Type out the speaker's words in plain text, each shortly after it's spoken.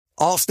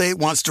Allstate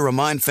wants to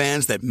remind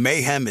fans that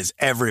mayhem is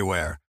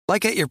everywhere,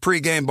 like at your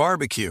pregame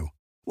barbecue.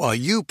 While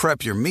you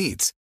prep your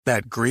meats,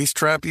 that grease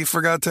trap you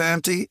forgot to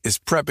empty is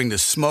prepping to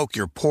smoke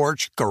your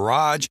porch,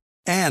 garage,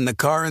 and the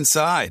car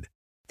inside.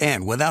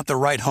 And without the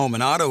right home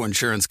and auto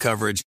insurance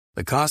coverage,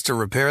 the cost to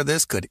repair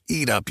this could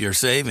eat up your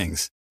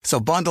savings. So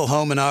bundle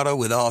home and auto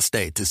with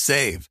Allstate to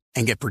save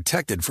and get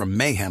protected from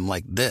mayhem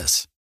like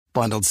this.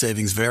 Bundled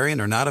savings vary and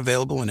are not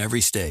available in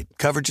every state.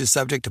 Coverage is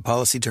subject to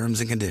policy terms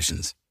and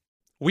conditions.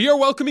 We are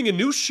welcoming a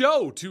new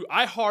show to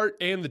iHeart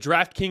and the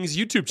DraftKings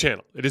YouTube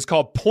channel. It is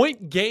called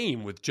Point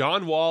Game with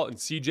John Wall and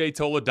CJ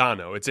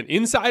Toledano. It's an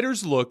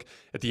insider's look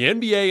at the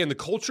NBA and the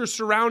culture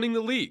surrounding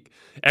the league.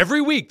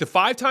 Every week, the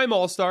five-time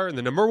All-Star and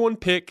the number one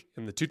pick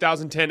in the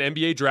 2010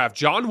 NBA draft,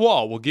 John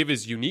Wall, will give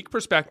his unique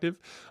perspective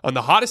on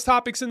the hottest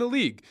topics in the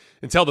league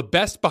and tell the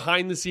best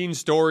behind-the-scenes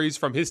stories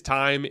from his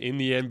time in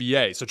the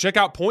NBA. So check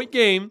out Point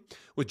Game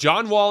with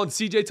John Wall and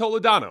CJ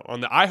Toledano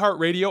on the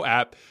iHeartRadio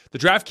app, the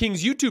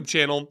DraftKings YouTube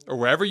channel, or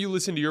wherever you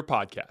listen to your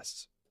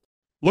podcasts.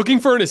 Looking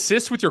for an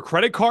assist with your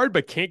credit card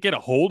but can't get a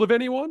hold of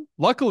anyone?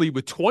 Luckily,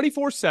 with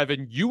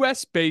 24/7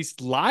 US-based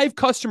live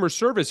customer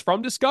service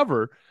from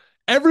Discover,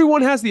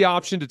 everyone has the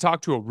option to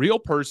talk to a real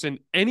person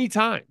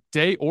anytime,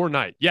 day or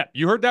night. Yeah,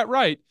 you heard that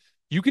right.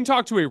 You can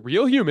talk to a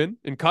real human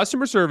in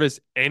customer service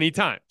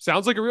anytime.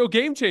 Sounds like a real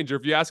game changer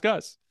if you ask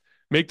us.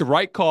 Make the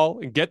right call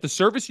and get the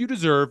service you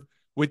deserve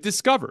with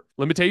Discover.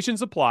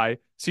 Limitations apply.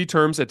 See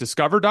terms at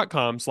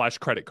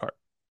discover.com/creditcard.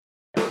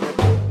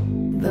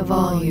 The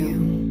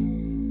Volume.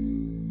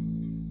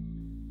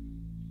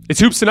 It's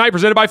Hoops Tonight,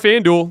 presented by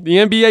FanDuel. The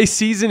NBA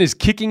season is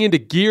kicking into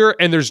gear,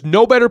 and there's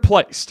no better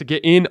place to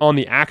get in on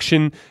the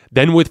action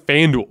than with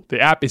FanDuel. The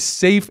app is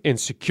safe and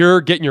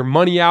secure. Getting your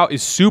money out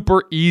is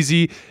super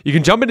easy. You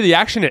can jump into the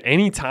action at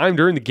any time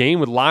during the game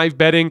with live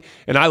betting,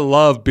 and I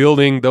love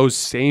building those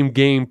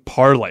same-game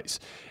parlays.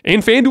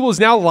 And FanDuel is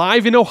now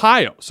live in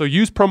Ohio, so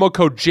use promo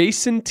code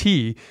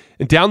JASONT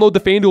and download the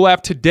FanDuel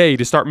app today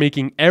to start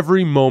making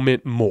every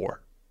moment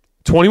more.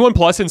 21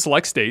 plus in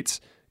select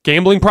states.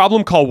 Gambling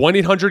problem? Call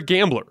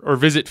 1-800-GAMBLER or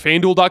visit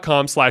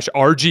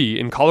FanDuel.com/RG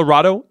in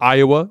Colorado,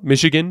 Iowa,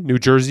 Michigan, New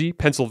Jersey,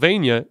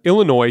 Pennsylvania,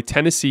 Illinois,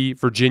 Tennessee,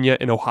 Virginia,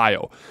 and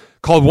Ohio.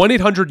 Call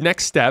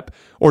 1-800-NEXT-STEP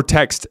or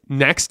text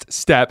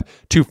NEXT-STEP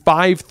to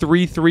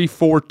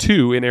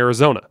 53342 in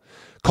Arizona.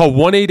 Call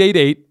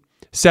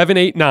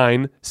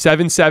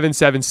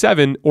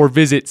 1-888-789-7777 or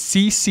visit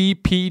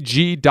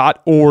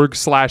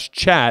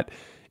ccpg.org/chat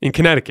in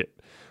Connecticut.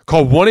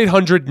 Call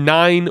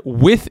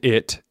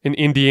 1-800-9-WITH-IT in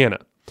Indiana.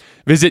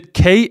 Visit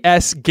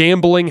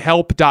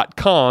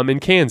ksgamblinghelp.com in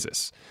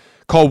Kansas.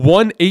 Call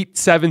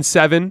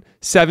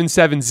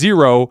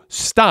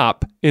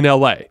 1-877-770-STOP in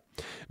LA.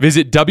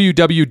 Visit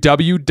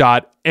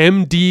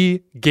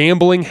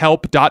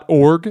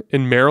www.mdgamblinghelp.org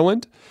in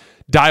Maryland.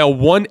 Dial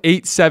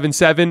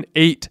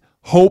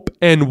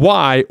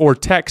 1-877-8-HOPE-NY or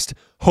text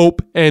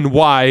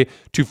HOPE-NY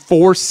to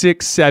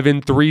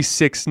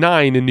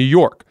 467-369 in New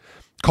York.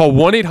 Call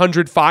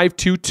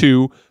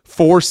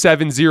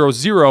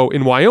 1-800-522-4700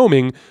 in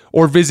Wyoming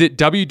or visit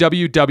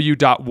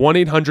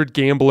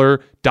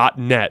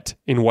www.1800gambler.net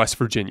in West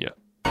Virginia.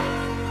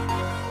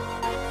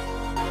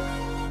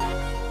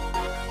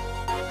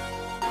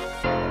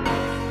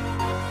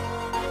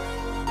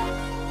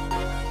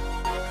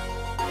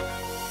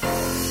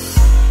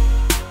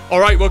 All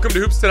right, welcome to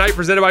Hoops Tonight,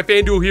 presented by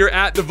FanDuel here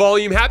at The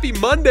Volume. Happy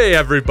Monday,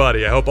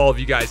 everybody. I hope all of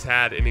you guys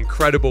had an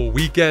incredible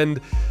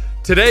weekend.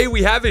 Today,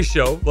 we have a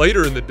show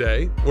later in the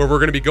day where we're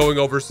going to be going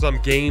over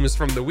some games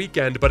from the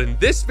weekend. But in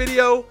this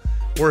video,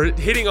 we're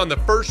hitting on the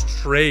first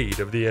trade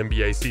of the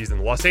NBA season.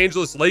 The Los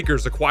Angeles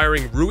Lakers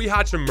acquiring Rui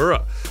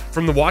Hachimura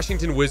from the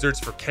Washington Wizards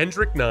for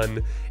Kendrick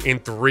Nunn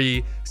and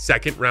 3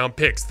 second-round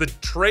picks. The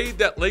trade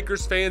that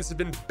Lakers fans have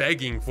been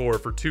begging for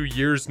 2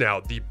 years now.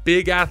 The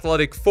big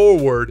athletic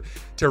forward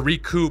to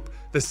recoup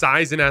the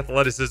size and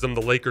athleticism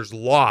the Lakers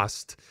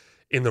lost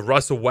in the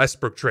Russell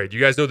Westbrook trade. You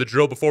guys know the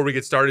drill. Before we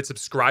get started,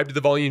 subscribe to the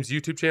Volume's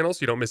YouTube channel so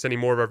you don't miss any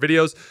more of our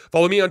videos.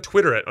 Follow me on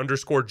Twitter at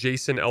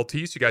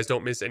 _JasonLT so you guys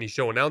don't miss any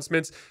show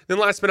announcements. Then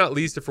last but not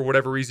least, if for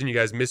whatever reason you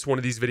guys miss one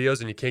of these videos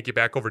and you can't get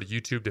back over to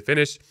YouTube to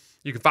finish,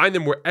 you can find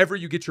them wherever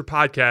you get your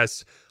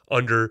podcasts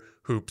under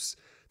Hoops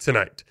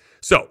Tonight.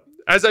 So,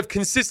 as I've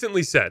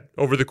consistently said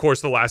over the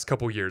course of the last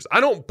couple years,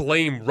 I don't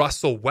blame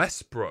Russell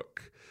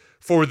Westbrook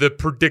for the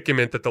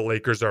predicament that the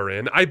Lakers are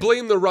in. I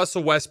blame the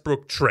Russell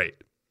Westbrook trade.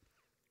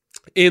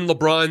 In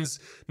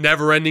LeBron's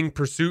never-ending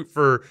pursuit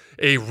for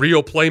a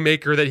real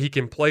playmaker that he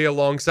can play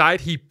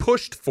alongside, he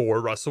pushed for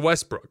Russell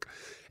Westbrook.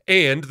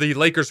 And the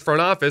Lakers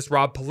front office,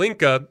 Rob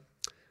Pelinka,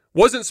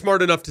 wasn't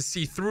smart enough to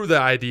see through the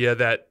idea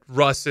that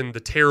Russ and the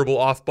terrible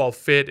off-ball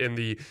fit and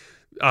the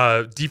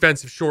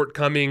defensive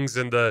shortcomings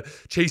and the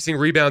chasing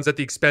rebounds at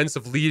the expense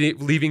of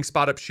leaving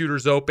spot-up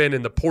shooters open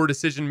and the poor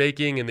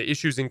decision-making and the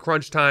issues in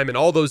crunch time and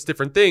all those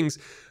different things.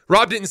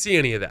 Rob didn't see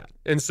any of that.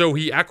 And so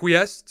he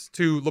acquiesced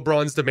to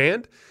LeBron's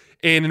demand.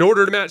 And in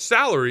order to match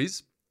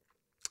salaries,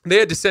 they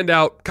had to send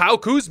out Kyle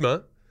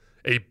Kuzma,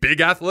 a big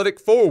athletic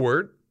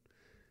forward,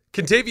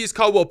 Kentavious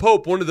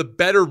Caldwell-Pope, one of the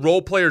better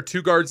role player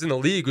two guards in the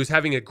league, who's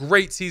having a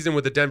great season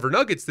with the Denver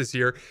Nuggets this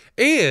year,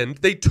 and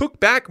they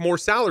took back more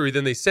salary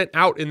than they sent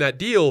out in that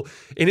deal,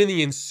 and in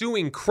the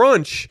ensuing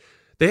crunch,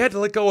 they had to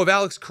let go of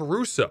Alex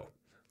Caruso.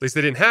 At least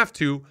they didn't have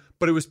to,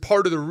 but it was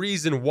part of the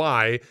reason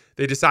why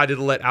they decided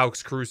to let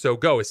Alex Caruso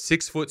go. A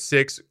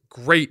 6'6",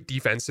 great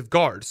defensive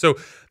guard. So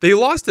they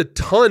lost a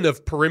ton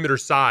of perimeter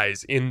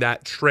size in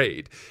that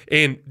trade,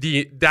 and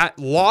that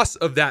loss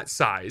of that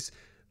size,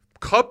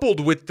 coupled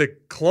with the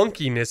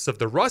clunkiness of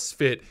the Russ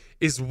fit,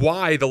 is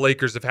why the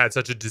Lakers have had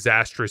such a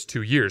disastrous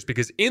 2 years.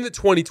 Because in the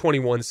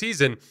 2021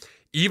 season,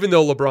 even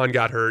though LeBron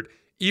got hurt,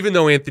 even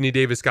though Anthony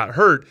Davis got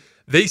hurt,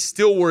 they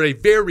still were a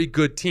very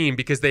good team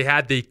because they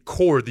had the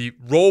core, the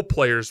role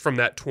players from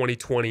that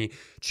 2020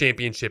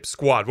 championship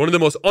squad. One of the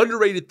most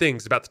underrated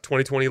things about the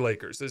 2020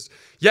 Lakers is,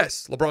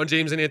 yes, LeBron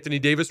James and Anthony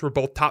Davis were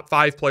both top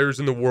 5 players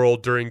in the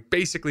world during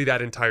basically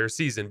that entire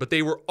season, but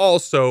they were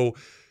also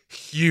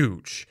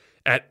huge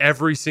at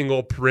every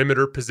single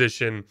perimeter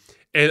position,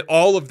 and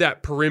all of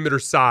that perimeter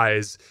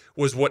size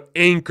was what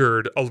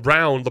anchored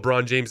around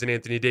LeBron James and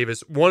Anthony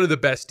Davis, one of the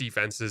best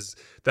defenses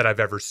that I've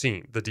ever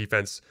seen, the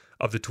defense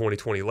of the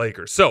 2020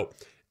 Lakers. So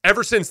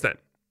ever since then,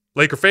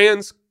 Laker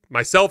fans,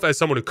 myself as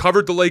someone who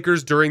covered the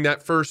Lakers during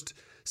that first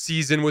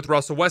season with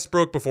Russell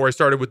Westbrook before I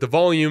started with the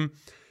volume,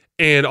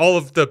 and all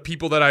of the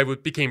people that I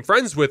became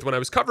friends with when I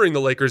was covering the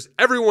Lakers,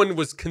 everyone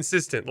was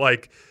consistent.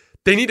 Like,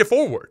 they need a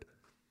forward.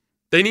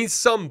 They need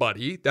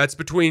somebody that's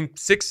between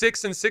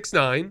 6'6" and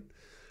 6'9",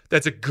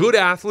 that's a good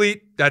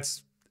athlete,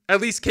 that's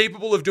at least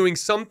capable of doing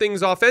some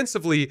things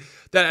offensively,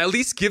 that at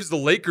least gives the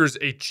Lakers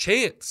a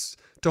chance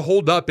to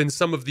hold up in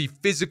some of the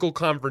physical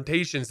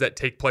confrontations that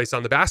take place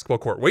on the basketball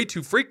court. Way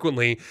too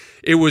frequently,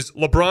 it was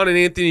LeBron and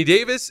Anthony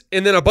Davis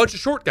and then a bunch of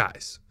short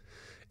guys.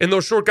 And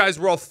those short guys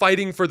were all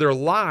fighting for their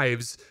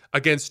lives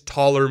against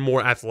taller,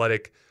 more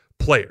athletic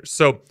players.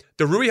 So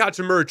the Rui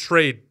Hachimura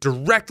trade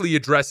directly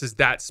addresses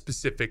that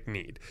specific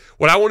need.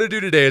 What I want to do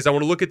today is I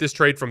want to look at this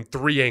trade from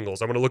 3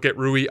 angles. I want to look at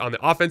Rui on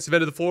the offensive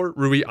end of the floor,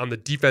 Rui on the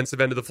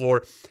defensive end of the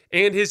floor,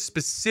 and his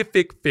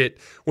specific fit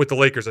with the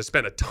Lakers. I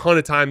spent a ton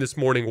of time this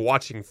morning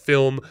watching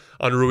film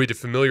on Rui to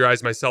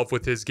familiarize myself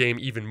with his game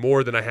even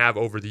more than I have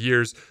over the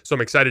years. So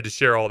I'm excited to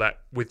share all that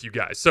with you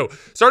guys. So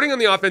starting on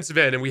the offensive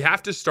end, and we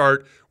have to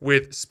start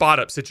with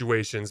spot-up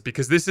situations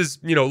because this is,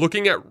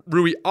 looking at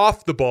Rui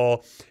off the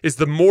ball is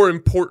the more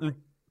important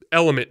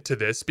element to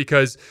this,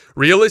 because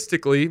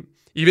realistically,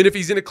 even if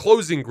he's in a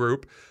closing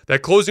group,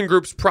 that closing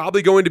group's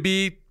probably going to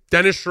be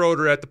Dennis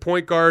Schroeder at the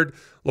point guard,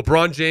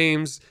 LeBron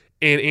James,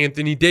 and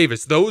Anthony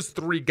Davis. Those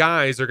 3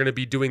 guys are going to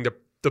be doing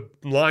the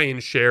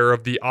lion's share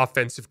of the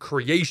offensive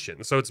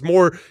creation. So it's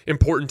more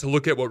important to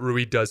look at what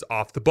Rui does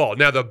off the ball.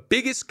 Now, the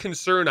biggest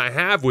concern I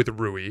have with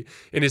Rui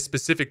in his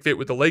specific fit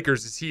with the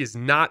Lakers is he is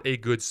not a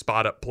good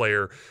spot-up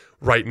player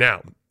right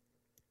now.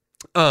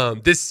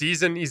 This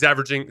season, he's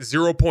averaging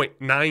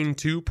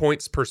 0.92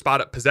 points per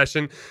spot-up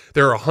possession.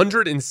 There are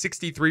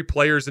 163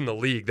 players in the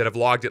league that have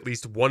logged at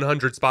least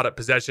 100 spot-up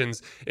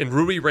possessions, and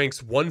Rui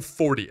ranks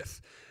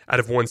 140th out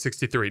of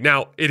 163.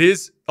 Now,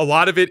 a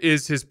lot of it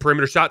is his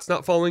perimeter shots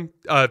not falling,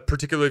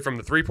 particularly from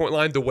the three-point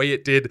line, the way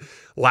it did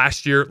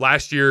last year.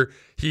 Last year,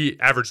 he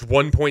averaged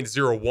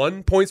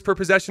 1.01 points per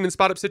possession in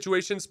spot-up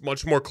situations,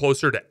 much more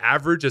closer to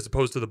average as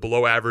opposed to the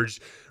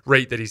below-average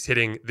rate that he's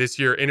hitting this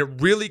year. And it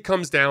really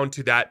comes down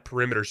to that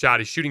perimeter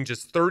shot. He's shooting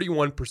just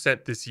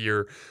 31% this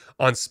year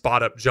on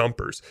spot-up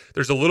jumpers.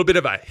 There's a little bit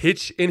of a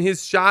hitch in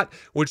his shot,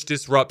 which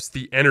disrupts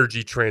the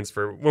energy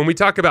transfer. When we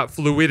talk about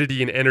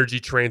fluidity and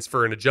energy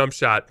transfer in a jump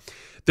shot,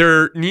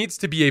 there needs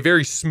to be a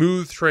very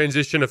smooth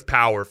transition of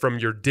power from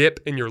your dip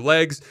in your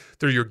legs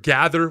through your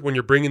gather when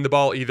you're bringing the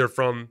ball either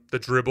from the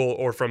dribble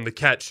or from the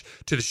catch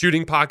to the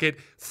shooting pocket,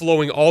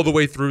 flowing all the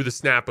way through the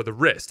snap of the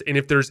wrist. And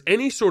if there's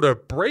any sort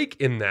of break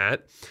in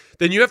that,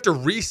 then you have to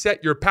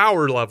reset your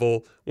power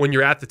level when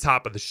you're at the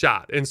top of the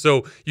shot. And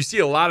so you see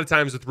a lot of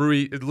times with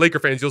Rui, Laker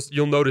fans,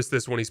 you'll notice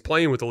this when he's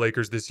playing with the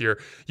Lakers this year.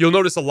 You'll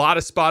notice a lot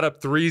of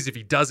spot-up threes if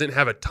he doesn't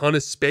have a ton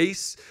of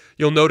space.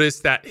 You'll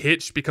notice that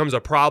hitch becomes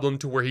a problem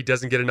to where he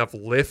doesn't get enough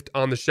lift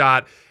on the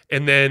shot,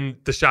 and then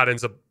the shot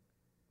ends up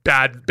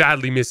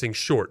badly missing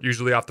short,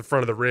 usually off the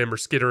front of the rim or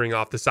skittering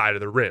off the side of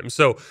the rim.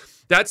 So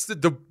that's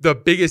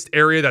the biggest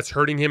area that's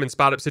hurting him in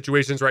spot-up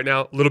situations right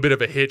now, a little bit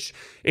of a hitch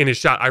in his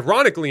shot.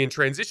 Ironically, in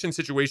transition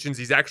situations,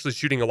 he's actually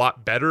shooting a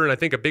lot better, and I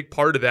think a big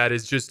part of that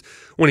is just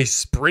when he's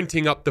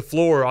sprinting up the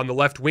floor on the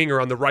left wing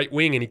or on the right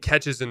wing and he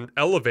catches and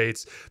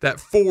elevates, that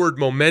forward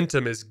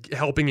momentum is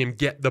helping him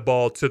get the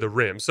ball to the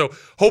rim. So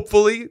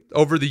hopefully,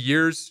 over the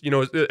years, Adrian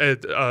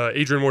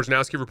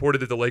Wojnarowski reported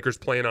that the Lakers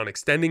plan on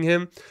extending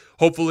him.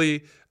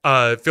 Hopefully,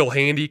 Phil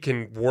Handy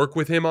can work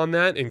with him on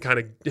that and kind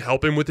of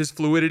help him with his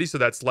fluidity, so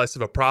that's less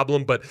of a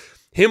problem. But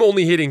him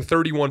only hitting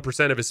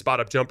 31% of his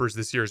spot-up jumpers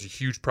this year is a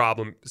huge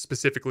problem,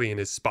 specifically in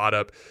his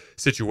spot-up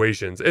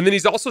situations. And then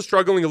he's also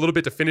struggling a little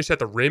bit to finish at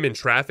the rim in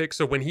traffic.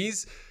 So when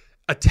he's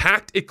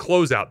attacked a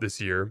closeout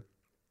this year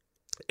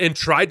and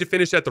tried to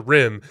finish at the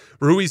rim,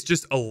 Rui's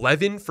just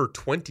 11 for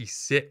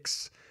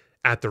 26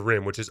 at the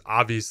rim, which is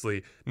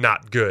obviously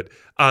not good.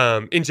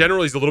 In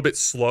general, he's a little bit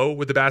slow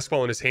with the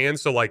basketball in his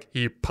hands. So like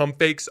he pump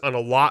fakes on a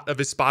lot of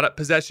his spot up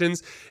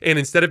possessions. And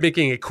instead of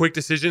making a quick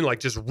decision, like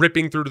just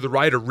ripping through to the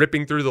right or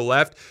ripping through to the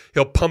left,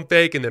 he'll pump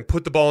fake and then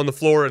put the ball on the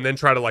floor and then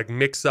try to like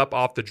mix up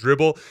off the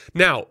dribble.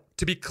 Now,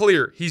 to be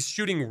clear, he's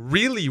shooting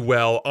really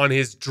well on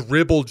his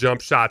dribble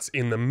jump shots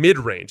in the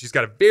mid-range. He's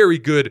got a very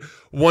good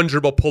one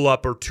dribble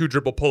pull-up or two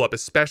dribble pull-up,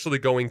 especially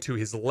going to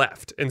his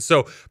left. And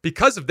so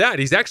because of that,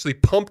 he's actually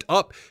pumped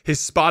up his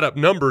spot-up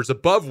numbers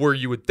above where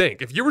you would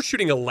think. If you were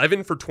shooting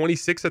 11 for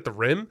 26 at the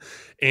rim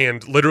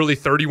and literally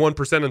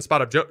 31% on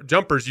spot-up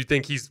jumpers, you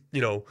think he's,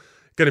 going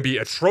to be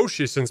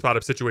atrocious in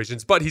spot-up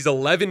situations. But he's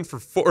 18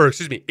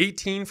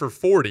 for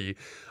 40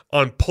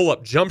 on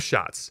pull-up jump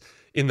shots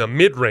in the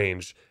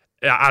mid-range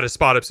out of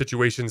spot-up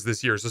situations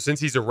this year. So since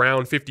he's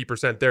around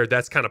 50% there,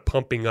 that's kind of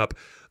pumping up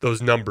those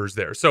numbers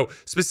there. So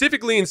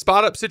specifically in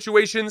spot-up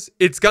situations,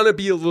 it's going to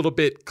be a little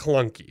bit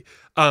clunky.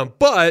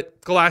 But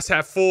glass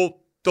half full,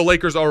 the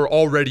Lakers are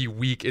already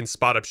weak in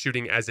spot-up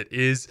shooting as it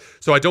is,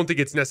 so I don't think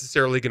it's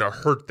necessarily going to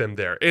hurt them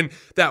there. And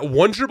that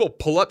one dribble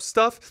pull-up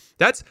stuff,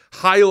 that's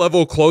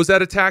high-level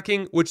closeout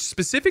attacking, which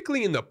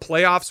specifically in the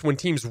playoffs when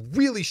teams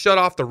really shut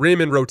off the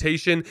rim in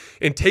rotation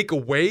and take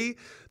away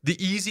the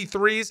easy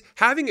threes,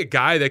 having a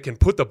guy that can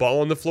put the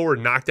ball on the floor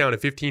and knock down a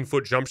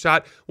 15-foot jump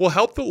shot will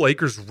help the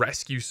Lakers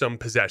rescue some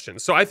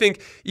possessions. So I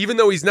think even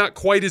though he's not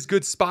quite as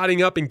good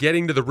spotting up and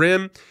getting to the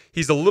rim,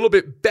 he's a little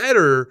bit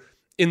better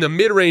in the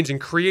mid-range and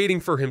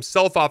creating for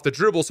himself off the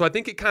dribble. So I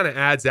think it kind of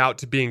adds out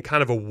to being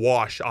kind of a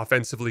wash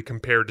offensively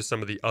compared to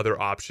some of the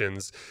other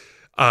options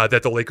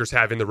that the Lakers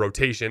have in the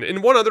rotation.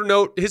 And one other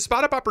note, his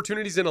spot-up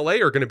opportunities in LA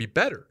are going to be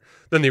better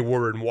than they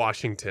were in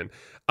Washington.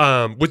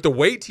 With the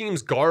way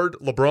teams guard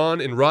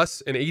LeBron and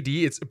Russ and AD,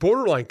 it's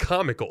borderline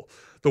comical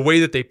the way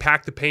that they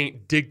pack the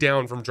paint, dig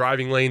down from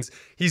driving lanes.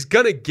 He's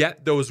going to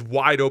get those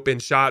wide-open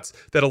shots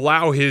that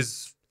allow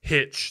his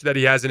hitch that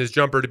he has in his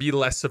jumper to be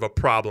less of a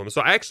problem.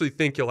 So I actually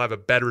think he'll have a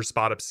better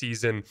spot-up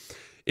season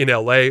in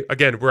LA.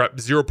 Again, we're at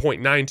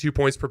 0.92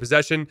 points per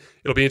possession.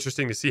 It'll be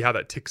interesting to see how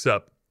that ticks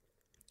up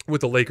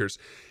with the Lakers.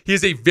 He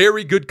is a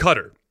very good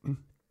cutter.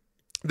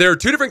 There are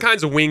two different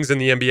kinds of wings in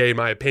the NBA, in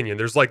my opinion.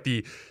 There's like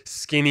the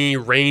skinny,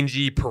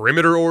 rangy,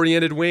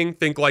 perimeter-oriented wing.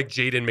 Think like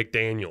Jaden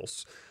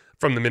McDaniels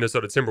from the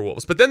Minnesota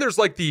Timberwolves. But then there's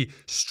like the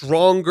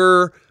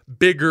stronger,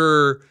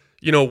 bigger,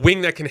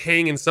 wing that can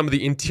hang in some of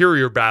the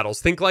interior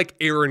battles. Think like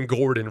Aaron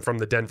Gordon from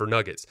the Denver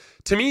Nuggets.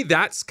 To me,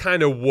 that's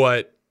kind of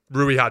what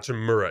Rui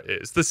Hachimura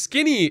is. The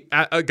skinny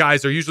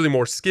guys are usually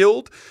more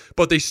skilled,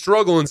 but they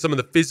struggle in some of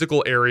the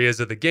physical areas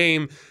of the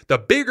game. The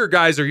bigger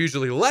guys are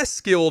usually less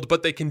skilled,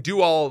 but they can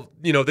do all,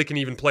 they can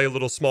even play a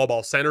little small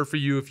ball center for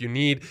you if you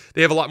need.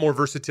 They have a lot more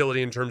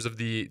versatility in terms of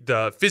the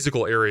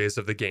physical areas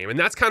of the game. And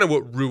that's kind of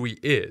what Rui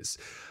is.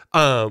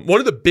 One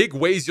of the big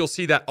ways you'll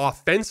see that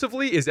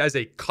offensively is as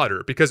a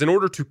cutter, because in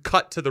order to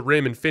cut to the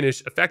rim and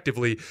finish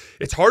effectively,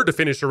 it's hard to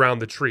finish around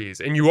the trees.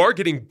 And you are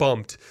getting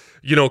bumped,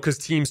 because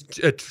teams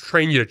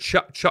train you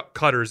to chuck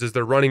cutters as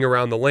they're running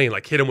around the lane,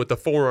 like hit them with the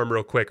forearm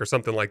real quick or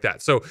something like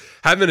that. So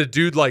having a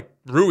dude like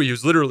Rui,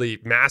 who's literally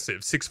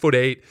massive,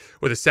 6'8",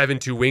 with a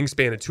 7'2"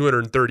 wingspan and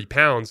 230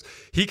 pounds,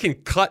 he can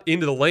cut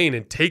into the lane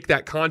and take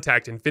that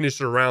contact and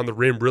finish it around the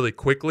rim really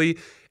quickly.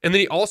 And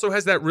then he also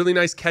has that really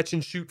nice catch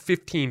and shoot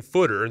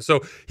 15-footer. And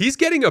so he's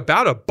getting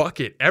about a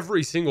bucket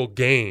every single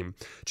game,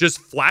 just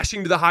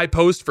flashing to the high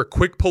post for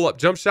quick pull-up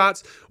jump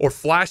shots or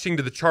flashing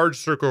to the charge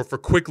circle for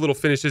quick little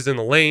finishes in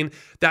the lane.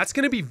 That's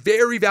going to be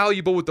very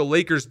valuable with the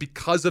Lakers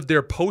because of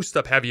their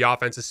post-up heavy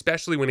offense,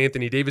 especially when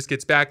Anthony Davis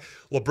gets back.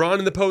 LeBron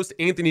in the post,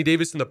 Anthony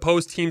Davis in the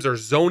post. Teams are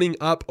zoning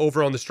up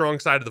over on the strong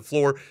side of the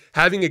floor.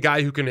 Having a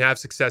guy who can have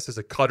success as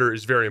a cutter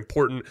is very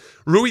important.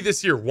 Rui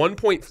this year,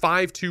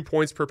 1.52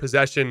 points per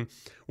possession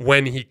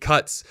when he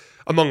cuts.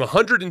 Among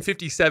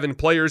 157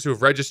 players who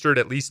have registered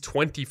at least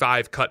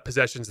 25 cut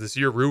possessions this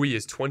year, Rui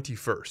is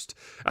 21st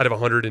out of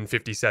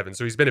 157.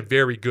 So he's been a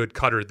very good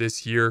cutter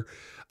this year.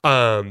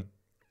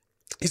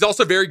 He's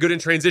also very good in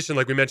transition,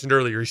 like we mentioned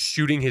earlier. He's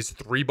shooting his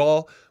three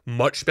ball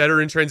much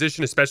better in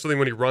transition, especially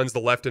when he runs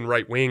the left and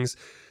right wings.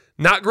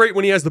 Not great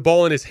when he has the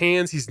ball in his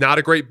hands. He's not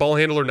a great ball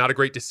handler, not a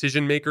great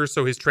decision maker.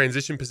 So his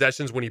transition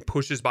possessions when he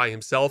pushes by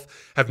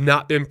himself have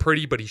not been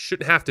pretty, but he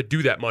shouldn't have to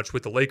do that much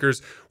with the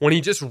Lakers. When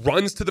he just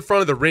runs to the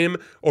front of the rim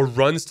or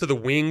runs to the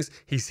wings,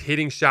 he's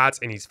hitting shots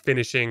and he's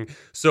finishing.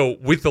 So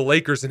with the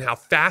Lakers and how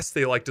fast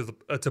they like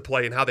to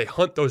play and how they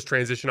hunt those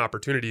transition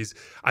opportunities,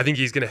 I think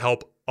he's going to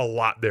help a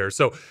lot there.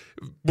 So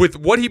with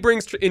what he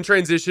brings in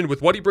transition,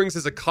 with what he brings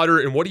as a cutter,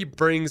 and what he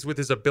brings with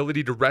his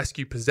ability to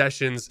rescue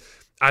possessions,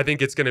 I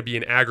think it's going to be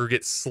an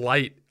aggregate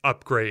slight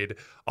upgrade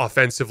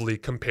offensively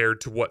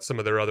compared to what some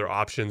of their other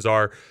options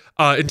are.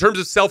 In terms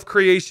of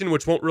self-creation,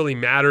 which won't really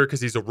matter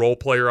because he's a role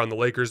player on the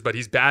Lakers, but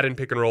he's bad in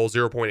pick and roll,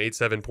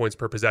 0.87 points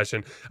per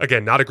possession.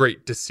 Again, not a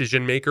great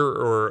decision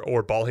maker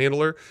or ball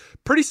handler.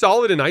 Pretty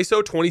solid in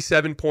ISO,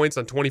 27 points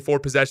on 24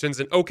 possessions,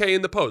 and okay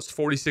in the post,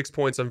 46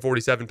 points on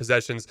 47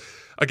 possessions.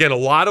 Again, a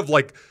lot of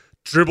like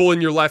dribble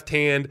in your left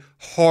hand,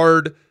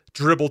 hard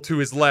dribble to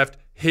his left,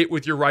 hit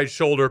with your right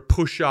shoulder,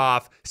 push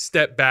off,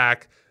 step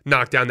back,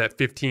 knock down that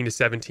 15 to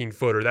 17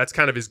 footer. That's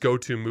kind of his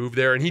go-to move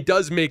there. And he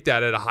does make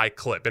that at a high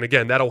clip. And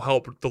again, that'll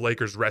help the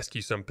Lakers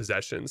rescue some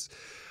possessions.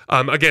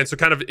 Again, so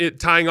kind of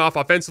tying off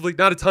offensively,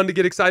 not a ton to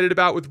get excited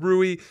about with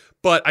Rui,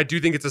 but I do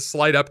think it's a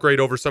slight upgrade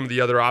over some of the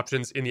other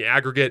options in the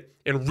aggregate.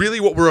 And really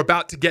what we're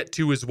about to get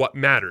to is what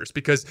matters,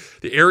 because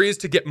the areas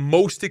to get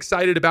most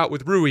excited about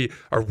with Rui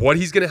are what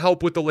he's going to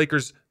help with the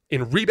Lakers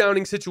in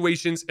rebounding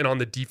situations and on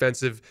the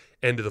defensive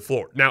end of the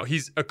floor. Now,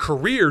 he's a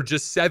career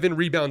just 7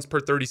 rebounds per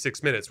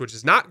 36 minutes, which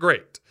is not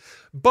great,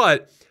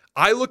 but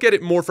I look at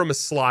it more from a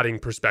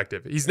slotting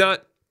perspective. He's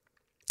not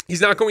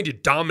going to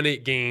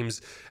dominate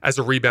games as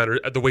a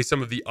rebounder the way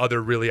some of the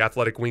other really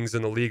athletic wings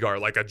in the league are,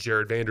 like a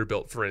Jared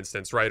Vanderbilt, for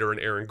instance, right? Or an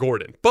Aaron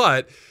Gordon.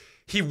 But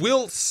he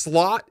will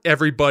slot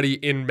everybody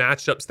in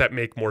matchups that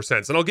make more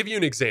sense. And I'll give you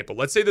an example.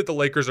 Let's say that the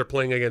Lakers are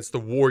playing against the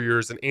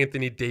Warriors and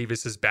Anthony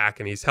Davis is back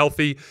and he's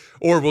healthy,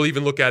 or we'll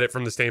even look at it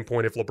from the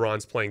standpoint if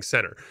LeBron's playing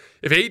center.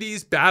 If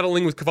AD's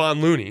battling with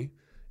Kevon Looney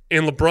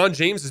and LeBron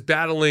James is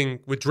battling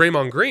with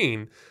Draymond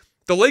Green,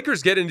 the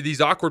Lakers get into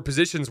these awkward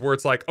positions where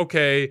it's like,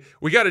 okay,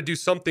 we got to do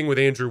something with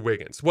Andrew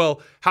Wiggins.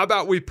 Well, how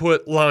about we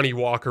put Lonnie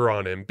Walker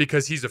on him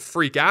because he's a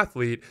freak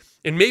athlete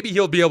and maybe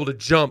he'll be able to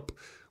jump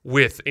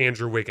with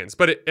Andrew Wiggins.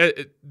 But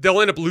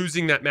they'll end up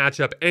losing that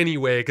matchup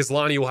anyway because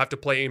Lonnie will have to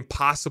play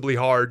impossibly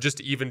hard just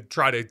to even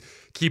try to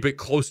keep it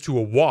close to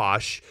a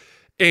wash.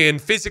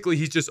 And physically,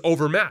 he's just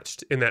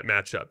overmatched in that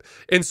matchup.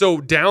 And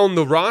so down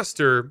the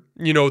roster,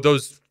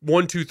 those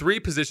 1, 2, 3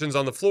 positions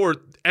on the floor,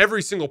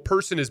 every single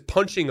person is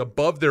punching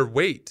above their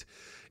weight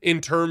in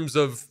terms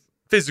of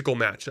physical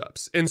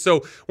matchups. And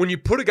so when you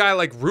put a guy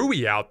like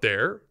Rui out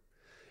there,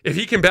 if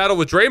he can battle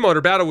with Draymond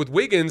or battle with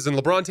Wiggins and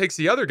LeBron takes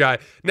the other guy,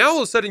 now all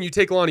of a sudden you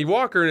take Lonnie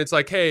Walker and it's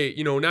like, hey,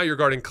 now you're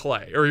guarding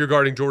Clay or you're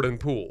guarding Jordan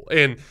Poole.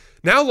 And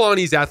now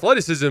Lonnie's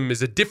athleticism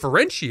is a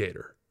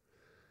differentiator.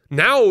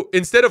 Now,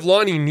 instead of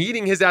Lonnie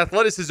needing his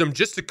athleticism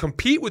just to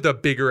compete with a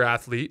bigger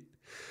athlete,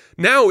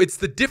 now it's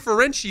the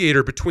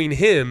differentiator between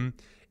him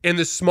and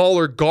the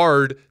smaller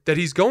guard that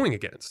he's going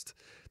against.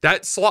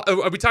 That slot,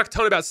 we talk a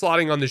ton about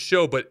slotting on this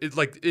show, but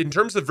in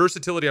terms of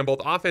versatility on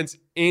both offense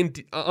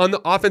and on the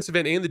offensive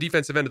end and the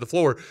defensive end of the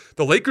floor,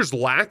 the Lakers'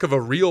 lack of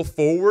a real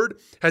forward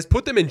has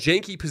put them in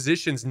janky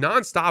positions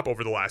nonstop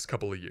over the last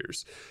couple of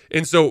years.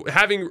 And so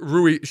having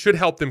Rui should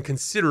help them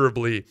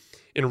considerably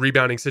in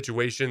rebounding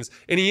situations.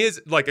 And he is,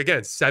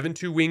 again,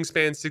 7'2"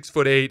 wingspan,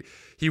 6'8".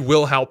 He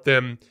will help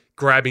them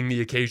grabbing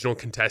the occasional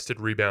contested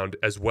rebound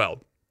as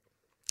well.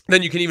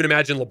 Then you can even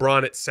imagine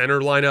LeBron at center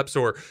lineups,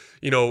 or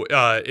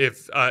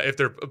if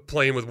they're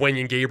playing with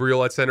Wenyen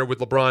Gabriel at center with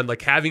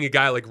LeBron, having a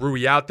guy like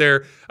Rui out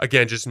there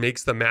again just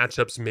makes the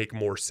matchups make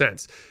more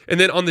sense. And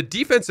then on the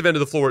defensive end of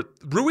the floor,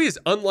 Rui is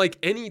unlike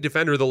any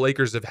defender the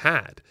Lakers have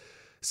had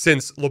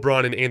since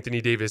LeBron and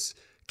Anthony Davis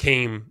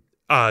came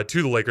to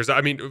the Lakers. I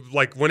mean,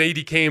 when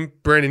AD came,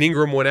 Brandon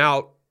Ingram went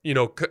out.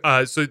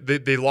 So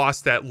they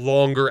lost that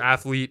longer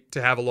athlete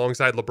to have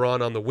alongside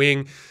LeBron on the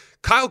wing.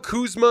 Kyle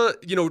Kuzma,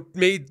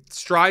 made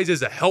strides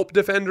as a help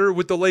defender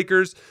with the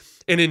Lakers.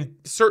 And in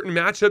certain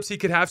matchups, he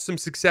could have some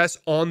success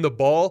on the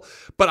ball.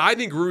 But I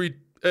think Rui,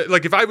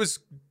 if I was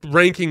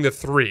ranking the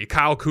 3,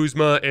 Kyle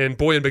Kuzma and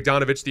Bojan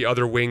Bogdanovic, the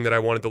other wing that I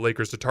wanted the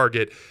Lakers to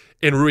target,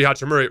 and Rui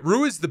Hachimura,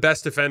 Rui is the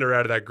best defender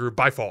out of that group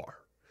by far,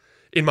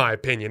 in my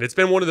opinion. It's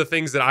been one of the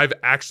things that I've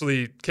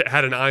actually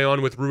had an eye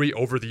on with Rui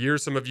over the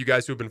years. Some of you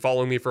guys who have been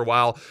following me for a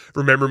while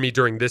remember me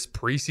during this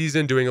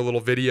preseason doing a little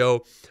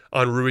video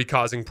on Rui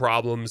causing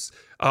problems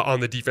on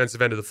the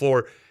defensive end of the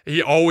floor.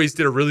 He always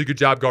did a really good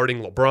job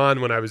guarding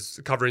LeBron when I was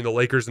covering the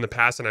Lakers in the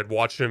past, and I'd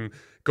watch him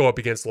go up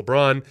against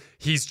LeBron.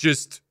 He's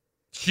just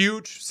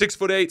huge,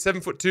 6'8",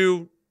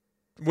 7'2",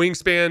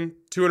 wingspan,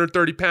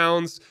 230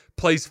 pounds,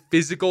 plays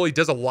physical. He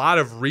does a lot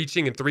of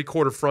reaching and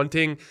three-quarter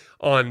fronting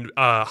on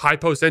high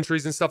post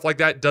entries and stuff like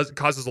that.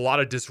 Causes a lot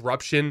of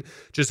disruption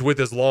just with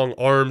his long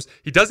arms.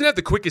 He doesn't have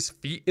the quickest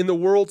feet in the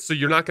world, so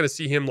you're not going to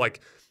see him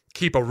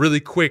keep a really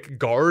quick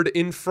guard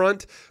in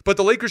front. But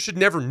the Lakers should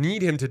never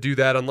need him to do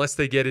that unless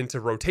they get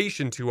into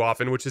rotation too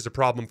often, which is a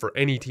problem for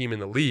any team in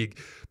the league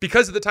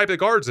because of the type of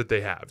guards that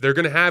they have. They're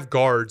going to have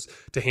guards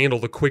to handle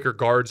the quicker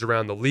guards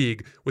around the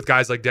league with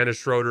guys like Dennis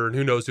Schroeder, and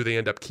who knows who they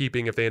end up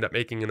keeping if they end up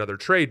making another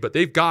trade. But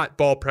they've got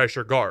ball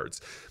pressure guards.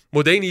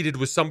 What they needed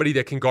was somebody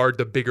that can guard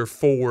the bigger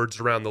forwards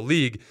around the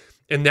league.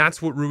 And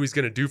that's what Rui's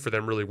going to do for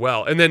them really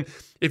well. And then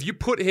if you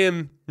put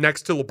him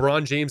next to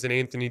LeBron James and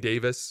Anthony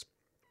Davis,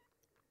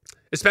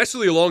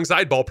 especially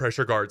alongside ball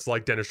pressure guards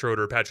like Dennis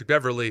Schroeder or Patrick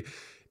Beverley,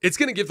 it's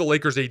going to give the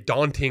Lakers a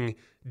daunting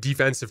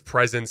defensive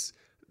presence.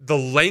 The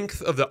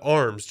length of the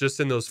arms just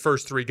in those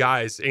first 3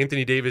 guys,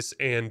 Anthony Davis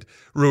and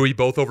Rui,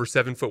 both over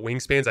 7-foot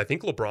wingspans. I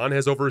think LeBron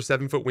has over a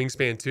 7-foot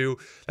wingspan too.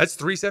 That's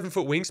 3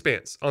 7-foot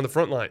wingspans on the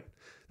front line.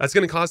 That's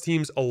going to cause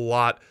teams a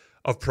lot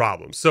of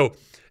problems. So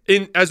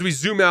as we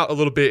zoom out a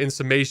little bit in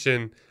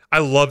summation, I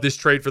love this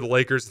trade for the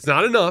Lakers. It's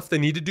not enough. They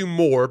need to do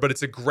more, but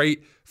it's a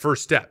great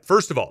first step.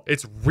 First of all,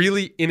 it's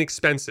really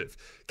inexpensive.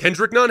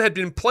 Kendrick Nunn had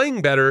been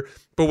playing better,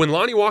 but when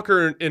Lonnie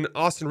Walker and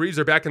Austin Reeves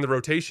are back in the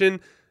rotation,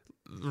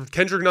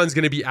 Kendrick Nunn's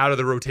going to be out of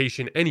the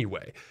rotation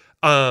anyway.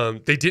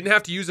 They didn't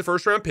have to use a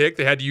first-round pick.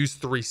 They had to use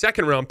 3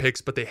 second-round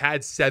picks, but they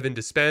had 7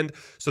 to spend.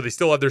 So they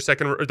still have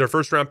their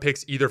first-round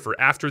picks either for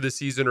after the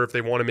season or if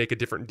they want to make a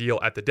different deal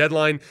at the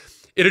deadline.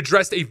 It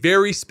addressed a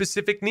very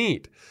specific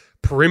need: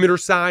 perimeter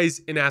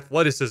size and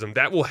athleticism.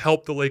 That will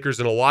help the Lakers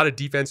in a lot of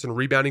defense and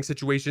rebounding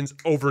situations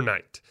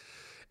overnight.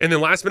 And then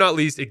last but not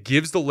least, it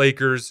gives the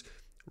Lakers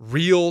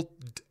real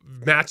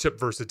matchup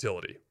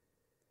versatility.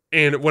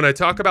 And when I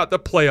talk about the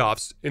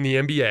playoffs in the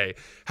NBA,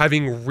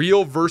 having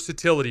real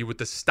versatility with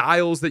the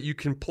styles that you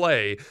can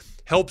play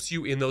helps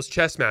you in those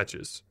chess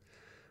matches.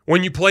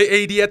 When you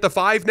play AD at the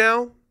 5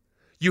 now,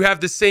 you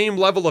have the same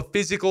level of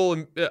physical,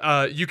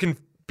 you can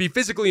be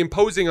physically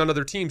imposing on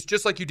other teams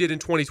just like you did in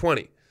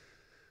 2020.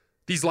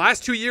 These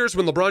last 2 years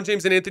when LeBron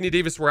James and Anthony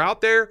Davis were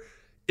out there,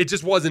 it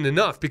just wasn't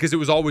enough because it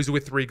was always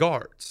with 3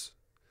 guards.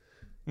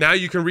 Now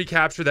you can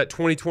recapture that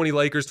 2020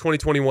 Lakers,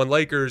 2021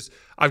 Lakers.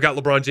 I've got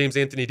LeBron James,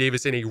 Anthony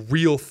Davis, and a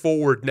real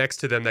forward next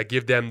to them that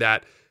give them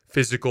that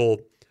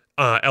physical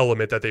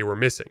element that they were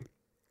missing.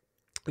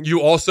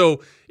 You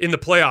also, in the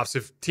playoffs,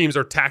 if teams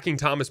are attacking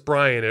Thomas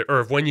Bryant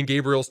or if Wenyen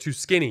Gabriel's too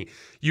skinny,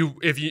 you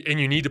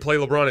need to play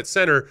LeBron at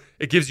center,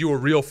 it gives you a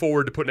real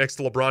forward to put next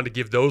to LeBron to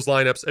give those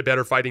lineups a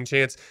better fighting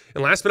chance.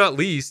 And last but not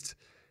least,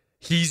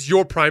 he's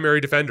your primary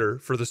defender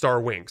for the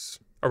star wings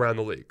around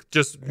the league.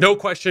 Just no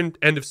question,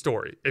 end of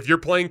story. If you're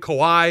playing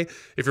Kawhi,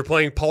 if you're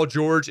playing Paul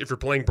George, if you're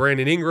playing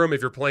Brandon Ingram,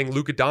 if you're playing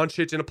Luka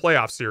Doncic in a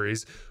playoff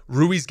series,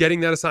 Rui's getting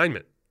that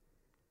assignment.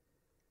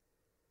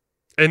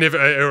 And if,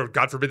 or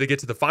God forbid, they get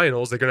to the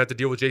finals, they're going to have to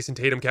deal with Jason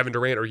Tatum, Kevin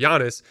Durant, or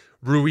Giannis.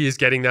 Rui is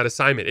getting that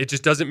assignment. It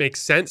just doesn't make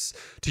sense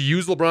to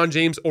use LeBron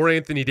James or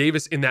Anthony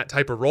Davis in that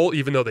type of role,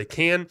 even though they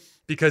can,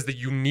 because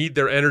you need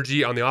their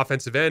energy on the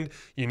offensive end.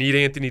 You need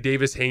Anthony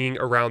Davis hanging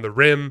around the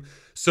rim.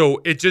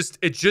 So it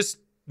just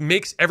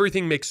makes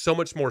everything make so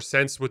much more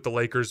sense with the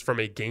Lakers from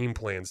a game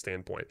plan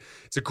standpoint.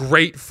 It's a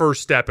great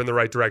first step in the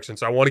right direction.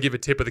 So I want to give a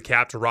tip of the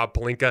cap to Rob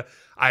Pelinka.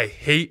 I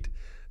hate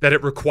that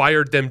it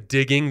required them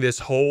digging this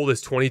hole,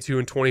 this 22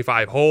 and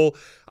 25 hole.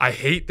 I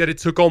hate that it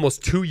took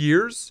almost 2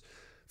 years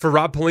for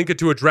Rob Pelinka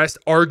to address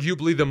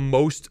arguably the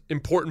most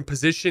important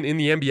position in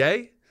the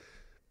NBA,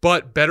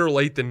 but better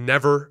late than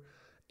never.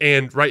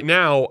 And right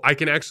now, I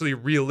can actually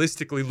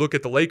realistically look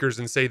at the Lakers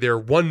and say they're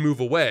one move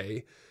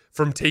away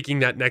from taking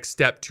that next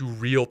step to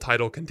real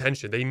title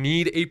contention. They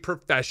need a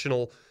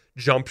professional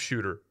jump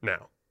shooter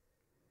now.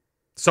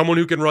 Someone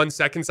who can run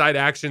second side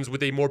actions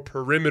with a more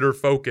perimeter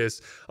focus,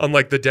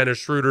 unlike the Dennis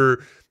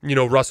Schroeder,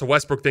 Russell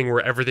Westbrook thing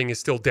where everything is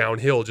still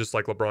downhill, just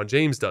like LeBron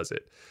James does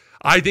it.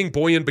 I think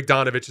Bojan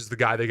Bogdanovic is the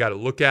guy they got to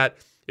look at.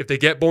 If they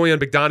get Bojan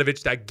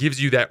Bogdanovic, that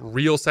gives you that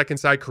real second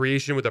side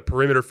creation with a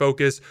perimeter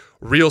focus,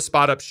 real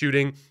spot up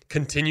shooting,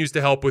 continues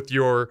to help with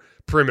your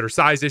perimeter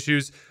size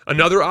issues.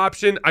 Another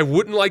option, I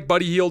wouldn't like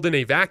Buddy Hield in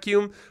a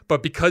vacuum,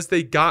 but because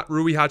they got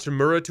Rui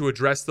Hachimura to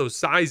address those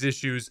size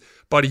issues,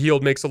 Buddy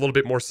Hield makes a little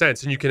bit more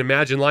sense. And you can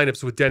imagine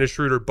lineups with Dennis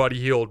Schroeder, Buddy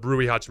Hield,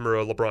 Rui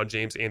Hachimura, LeBron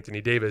James,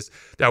 Anthony Davis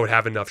that would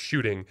have enough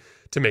shooting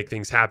to make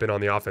things happen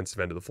on the offensive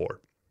end of the floor.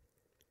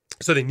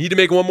 So they need to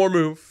make one more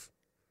move.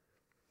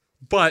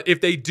 But if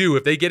they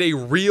get a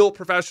real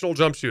professional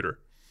jump shooter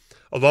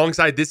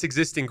alongside this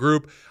existing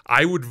group,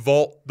 I would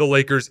vault the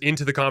Lakers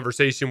into the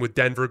conversation with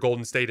Denver,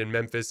 Golden State, and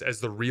Memphis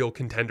as the real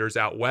contenders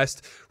out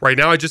west. Right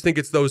now, I just think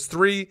it's those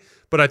 3,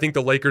 but I think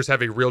the Lakers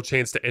have a real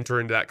chance to enter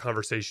into that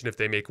conversation if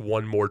they make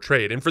one more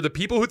trade. And for the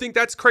people who think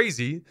that's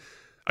crazy,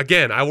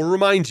 again, I will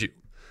remind you,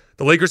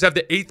 the Lakers have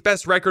the 8th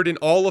best record in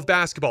all of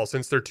basketball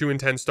since their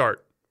 2-10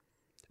 start.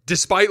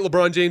 Despite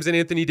LeBron James and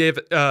Anthony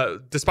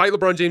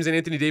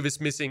Davis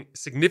missing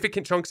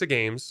significant chunks of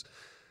games,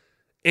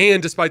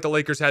 and despite the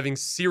Lakers having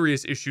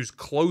serious issues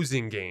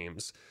closing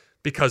games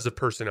because of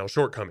personnel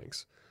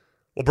shortcomings.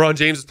 LeBron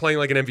James is playing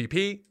like an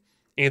MVP.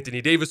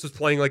 Anthony Davis was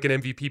playing like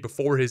an MVP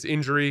before his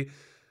injury.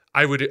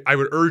 I would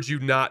urge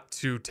you not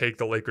to take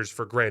the Lakers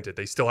for granted.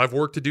 They still have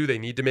work to do. They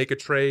need to make a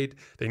trade.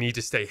 They need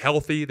to stay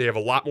healthy. They have a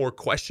lot more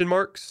question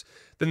marks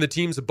than the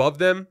teams above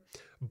them,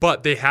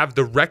 but they have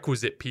the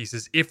requisite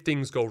pieces, if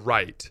things go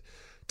right,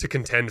 to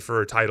contend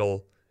for a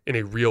title in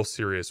a real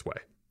serious way.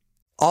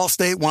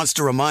 Allstate wants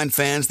to remind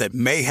fans that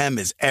mayhem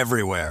is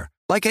everywhere,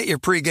 like at your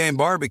pregame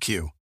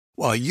barbecue.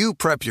 While you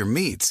prep your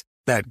meats,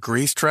 that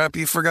grease trap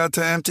you forgot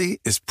to empty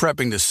is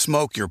prepping to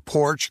smoke your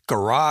porch,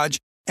 garage,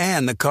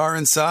 and the car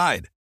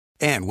inside.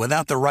 And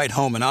without the right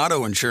home and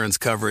auto insurance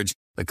coverage,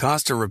 the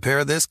cost to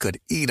repair this could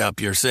eat up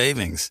your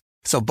savings.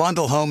 So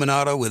bundle home and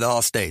auto with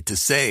Allstate to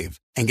save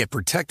and get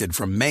protected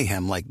from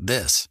mayhem like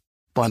this.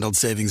 Bundled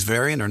savings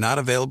vary and are not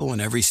available in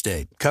every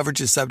state.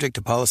 Coverage is subject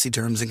to policy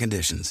terms and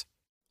conditions.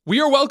 We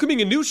are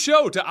welcoming a new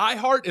show to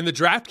iHeart and the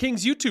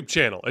DraftKings YouTube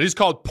channel. It is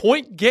called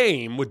Point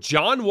Game with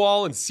John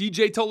Wall and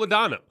CJ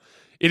Toledano.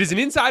 It is an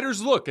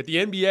insider's look at the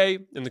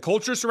NBA and the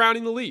culture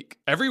surrounding the league.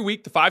 Every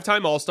week, the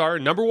 5-time All-Star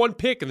and #1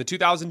 pick in the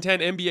 2010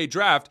 NBA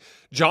Draft,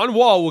 John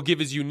Wall will give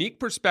his unique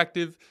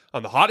perspective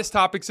on the hottest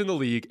topics in the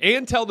league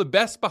and tell the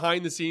best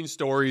behind-the-scenes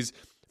stories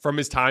from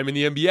his time in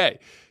the NBA.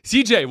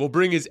 CJ will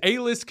bring his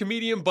A-list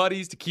comedian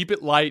buddies to keep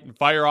it light and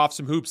fire off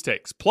some hoops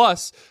takes.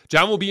 Plus,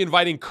 John will be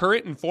inviting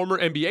current and former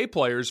NBA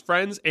players,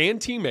 friends,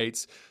 and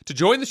teammates to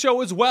join the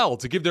show as well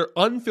to give their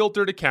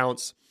unfiltered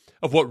accounts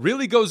of what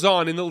really goes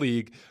on in the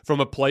league from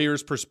a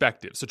player's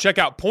perspective. So check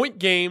out Point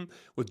Game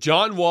with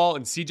John Wall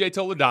and CJ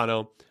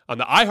Toledano on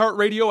the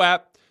iHeartRadio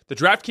app, the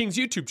DraftKings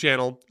YouTube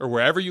channel, or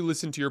wherever you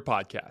listen to your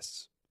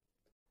podcasts.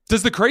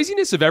 Does the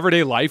craziness of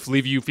everyday life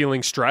leave you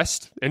feeling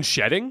stressed and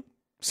shedding?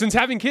 Since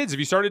having kids, have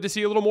you started to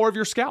see a little more of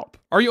your scalp?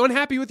 Are you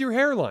unhappy with your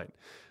hairline?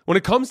 When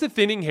it comes to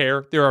thinning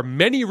hair, there are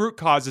many root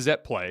causes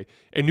at play,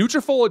 and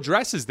Nutrafol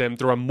addresses them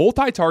through a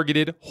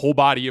multi-targeted,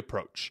 whole-body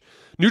approach.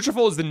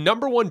 Nutrafol is the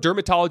 #1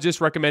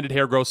 dermatologist-recommended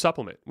hair growth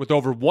supplement, with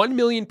over 1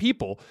 million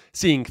people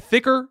seeing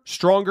thicker,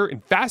 stronger,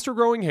 and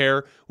faster-growing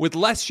hair with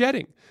less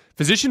shedding.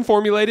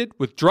 Physician-formulated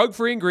with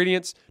drug-free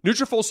ingredients,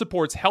 Nutrafol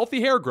supports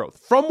healthy hair growth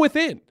from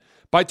within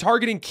by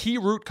targeting key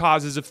root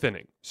causes of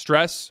thinning: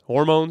 stress,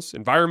 hormones,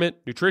 environment,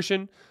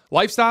 nutrition,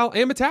 lifestyle,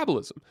 and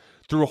metabolism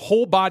through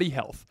whole-body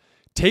health.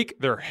 Take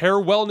their hair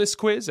wellness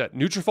quiz at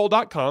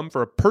Nutrafol.com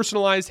for a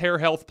personalized hair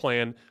health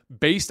plan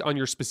based on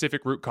your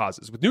specific root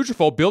causes. With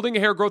Nutrafol, building a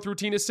hair growth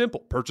routine is simple.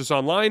 Purchase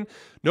online,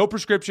 no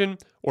prescription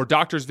or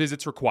doctor's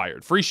visits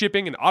required. Free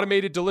shipping and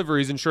automated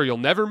deliveries ensure you'll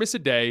never miss a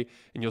day,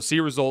 and you'll see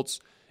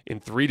results in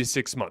 3 to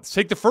 6 months.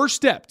 Take the first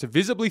step to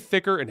visibly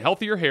thicker and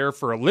healthier hair.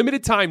 For a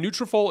limited time,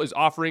 Nutrafol is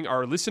offering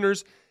our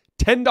listeners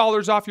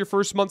 $10 off your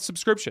first month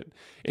subscription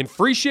and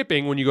free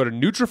shipping when you go to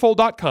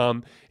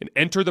Nutrafol.com and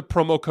enter the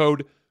promo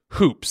code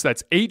HOOPS.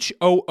 That's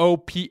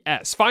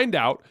HOOPS. Find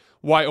out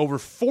why over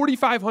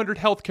 4,500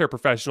 healthcare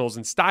professionals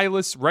and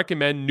stylists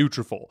recommend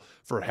Nutrafol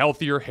for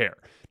healthier hair.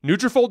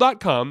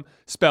 Nutrafol.com,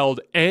 spelled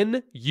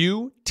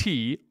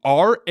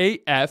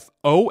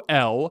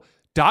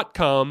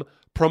Nutrafol.com,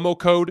 promo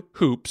code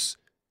HOOPS,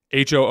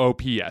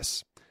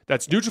 HOOPS.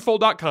 That's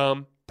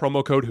Nutrafol.com,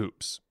 promo code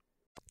HOOPS.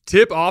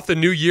 Tip off the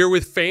new year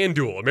with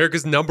FanDuel,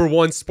 America's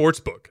 #1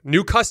 sportsbook.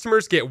 New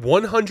customers get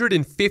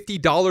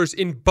 $150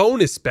 in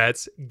bonus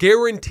bets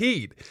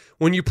guaranteed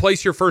when you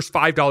place your first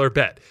 $5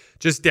 bet.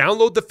 Just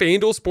download the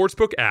FanDuel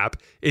Sportsbook app.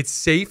 It's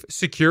safe,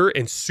 secure,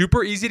 and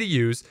super easy to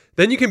use.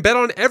 Then you can bet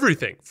on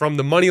everything from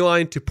the money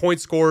line to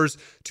point scores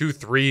to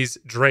threes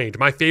drained.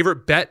 My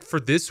favorite bet for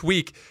this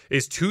week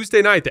is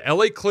Tuesday night, the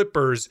LA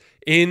Clippers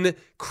in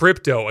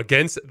crypto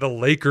against the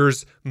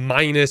Lakers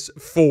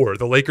 -4.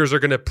 The Lakers are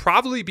going to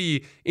probably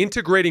be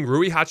integrating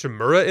Rui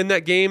Hachimura in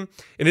that game,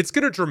 and it's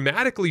going to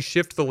dramatically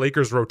shift the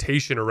Lakers'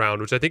 rotation around,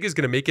 which I think is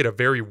going to make it a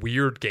very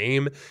weird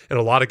game, and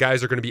a lot of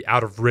guys are going to be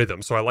out of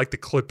rhythm. So I like the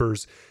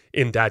Clippers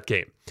in that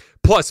game.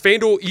 Plus,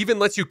 FanDuel even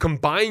lets you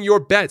combine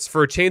your bets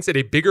for a chance at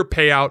a bigger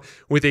payout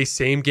with a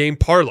same-game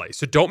parlay.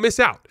 So don't miss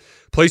out.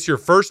 Place your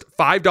first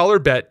 $5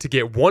 bet to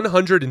get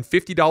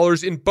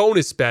 $150 in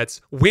bonus bets,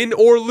 win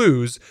or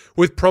lose,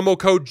 with promo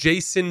code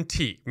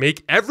JASONT.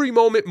 Make every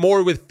moment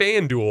more with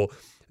FanDuel,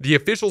 the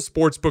official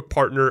sportsbook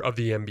partner of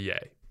the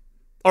NBA.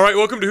 All right,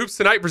 welcome to Hoops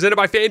Tonight, presented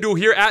by FanDuel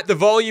here at The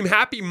Volume.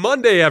 Happy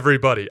Monday,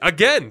 everybody.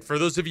 Again, for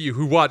those of you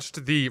who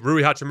watched the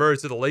Rui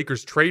Hachimura to the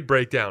Lakers trade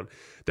breakdown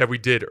that we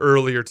did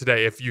earlier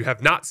today. If you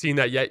have not seen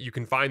that yet, you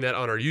can find that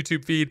on our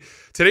YouTube feed.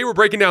 Today, we're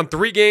breaking down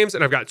 3 games,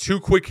 and I've got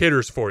 2 quick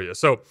hitters for you.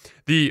 So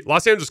the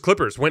Los Angeles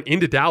Clippers went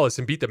into Dallas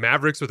and beat the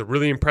Mavericks with a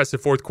really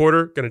impressive fourth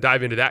quarter. Going to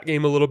dive into that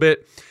game a little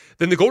bit.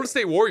 Then the Golden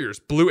State Warriors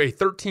blew a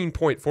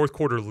 13-point fourth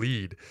quarter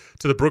lead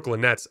to the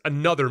Brooklyn Nets.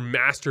 Another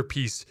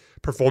masterpiece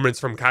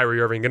performance from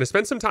Kyrie Irving. Going to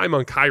spend some time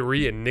on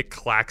Kyrie and Nick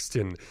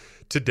Claxton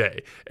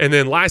today. And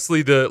then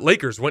lastly, the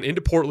Lakers went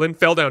into Portland,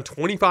 fell down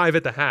 25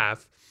 at the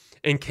half,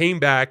 and came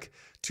back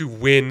to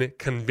win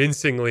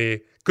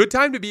convincingly. Good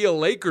time to be a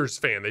Lakers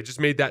fan. They just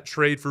made that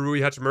trade for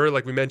Rui Hachimura,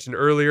 like we mentioned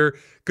earlier.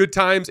 Good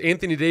times.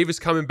 Anthony Davis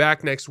coming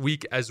back next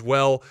week as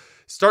well.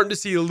 Starting to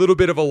see a little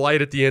bit of a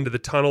light at the end of the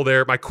tunnel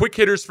there. My quick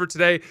hitters for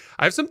today.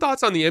 I have some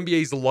thoughts on the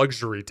NBA's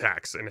luxury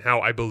tax and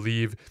how I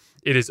believe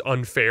it is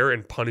unfair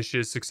and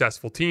punishes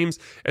successful teams.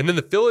 And then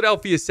the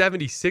Philadelphia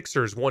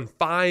 76ers won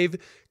 5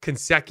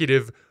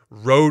 consecutive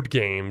road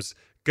games.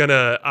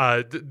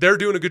 They're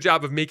doing a good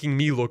job of making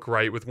me look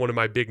right with one of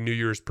my big New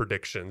Year's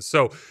predictions.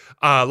 So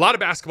a lot of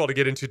basketball to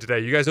get into today.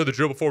 You guys know the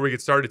drill. Before we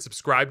get started,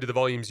 subscribe to the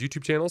Volume's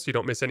YouTube channel so you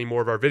don't miss any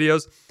more of our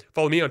videos.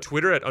 Follow me on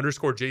Twitter at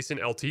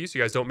 _JasonLT so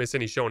you guys don't miss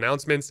any show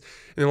announcements.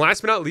 And then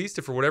last but not least,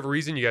 if for whatever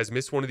reason you guys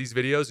missed one of these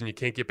videos and you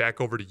can't get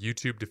back over to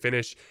YouTube to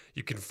finish,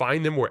 you can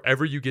find them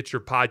wherever you get your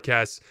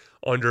podcasts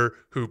under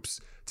Hoops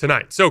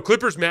Tonight. So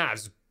Clippers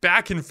Mavs.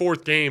 Back and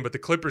forth game, but the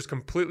Clippers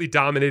completely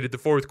dominated the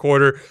fourth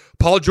quarter.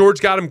 Paul George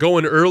got him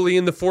going early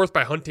in the fourth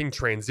by hunting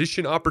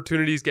transition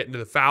opportunities, getting to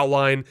the foul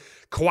line.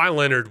 Kawhi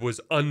Leonard was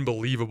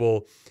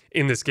unbelievable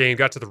in this game.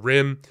 Got to the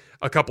rim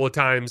a couple of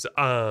times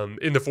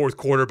in the fourth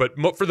quarter, but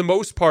for the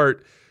most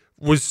part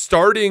was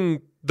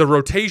starting the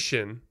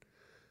rotation,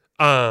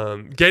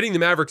 getting the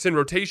Mavericks in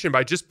rotation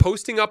by just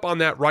posting up on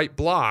that right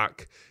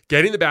block,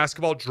 getting the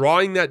basketball,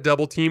 drawing that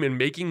double team, and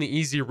making the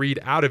easy read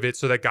out of it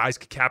so that guys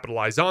could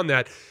capitalize on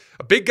that.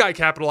 A big guy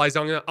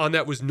capitalizing on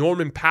that was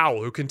Norman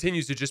Powell, who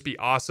continues to just be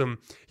awesome.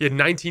 He had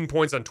 19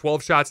 points on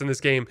 12 shots in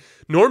this game.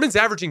 Norman's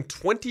averaging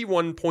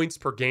 21 points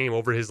per game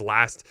over his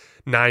last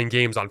 9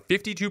 games on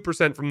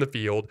 52% from the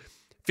field,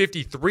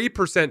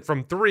 53%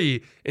 from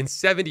 3, and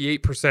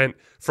 78%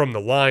 from the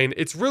line.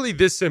 It's really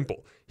this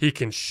simple. He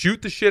can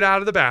shoot the shit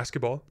out of the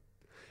basketball,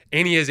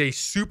 and he has a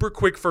super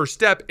quick first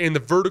step and the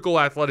vertical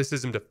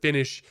athleticism to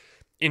finish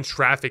in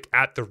traffic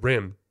at the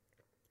rim.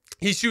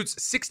 He shoots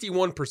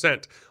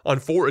 61% on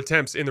 4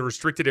 attempts in the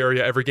restricted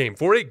area every game.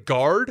 For a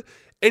guard,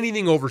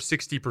 anything over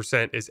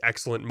 60% is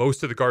excellent.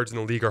 Most of the guards in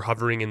the league are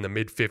hovering in the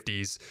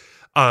mid-50s.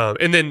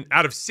 And then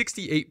out of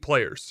 68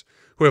 players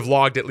who have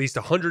logged at least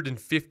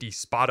 150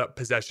 spot-up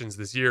possessions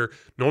this year,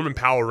 Norman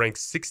Powell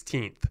ranks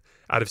 16th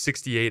out of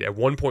 68 at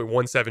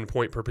 1.17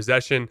 point per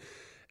possession.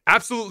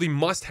 Absolutely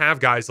must have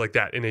guys like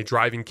that in a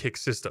driving kick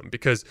system,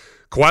 because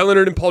Kawhi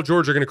Leonard and Paul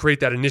George are going to create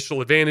that initial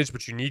advantage,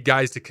 but you need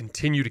guys to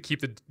continue to keep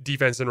the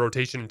defense in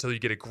rotation until you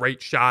get a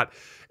great shot.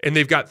 And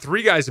they've got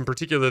 3 guys in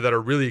particular that are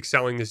really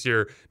excelling this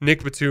year: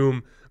 Nick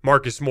Batum,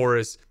 Marcus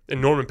Morris, and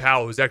Norman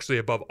Powell, who's actually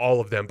above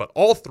all of them. But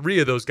all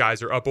 3 of those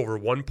guys are up over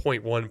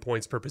 1.1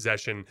 points per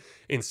possession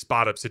in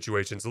spot-up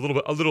situations. A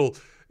little,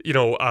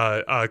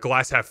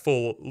 glass half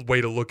full way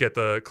to look at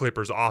the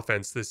Clippers'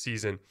 offense this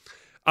season.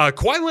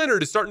 Kawhi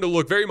Leonard is starting to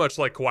look very much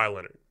like Kawhi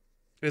Leonard.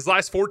 In his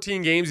last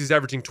 14 games, he's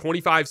averaging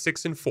 25,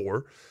 6, and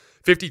 4,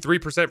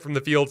 53% from the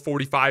field,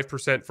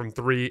 45% from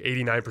 3,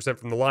 89%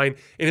 from the line.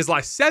 In his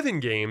last 7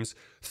 games,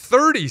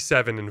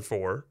 37 and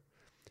 4,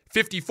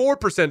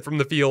 54% from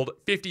the field,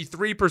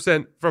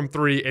 53% from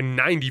 3, and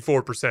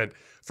 94%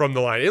 from the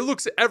line. It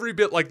looks every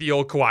bit like the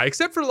old Kawhi,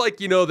 except for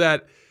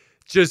that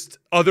just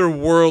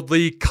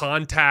otherworldly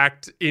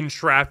contact in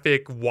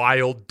traffic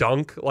wild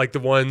dunk like the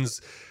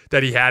ones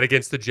that he had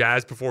against the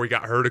Jazz before he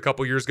got hurt a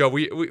couple years ago.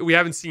 We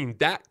haven't seen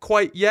that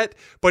quite yet,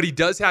 but he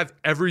does have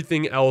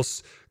everything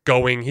else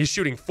going. He's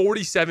shooting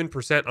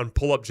 47% on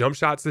pull-up jump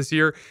shots this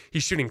year.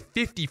 He's shooting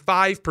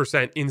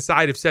 55%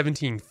 inside of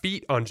 17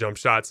 feet on jump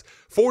shots,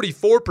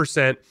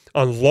 44%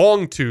 on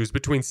long twos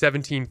between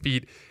 17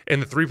 feet and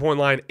the three-point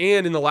line.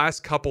 And in the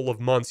last couple of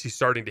months, he's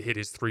starting to hit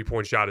his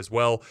three-point shot as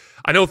well.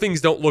 I know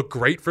things don't look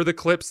great for the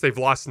Clips. They've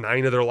lost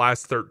 9 of their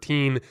last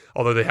 13,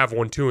 although they have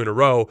won 2 in a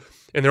row.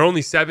 And they're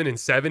only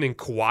 7-7 in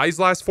Kawhi's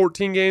last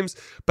 14 games.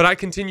 But I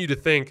continue to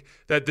think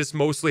that this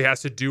mostly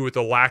has to do with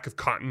the lack of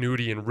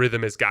continuity and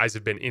rhythm as guys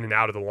have been in and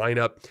out of the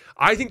lineup.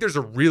 I think there's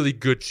a really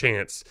good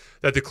chance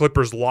that the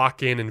Clippers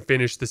lock in and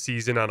finish the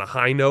season on a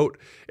high note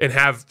and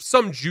have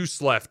some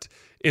juice left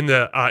in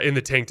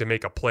the tank to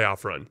make a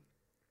playoff run.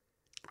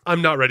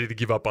 I'm not ready to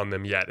give up on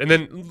them yet. And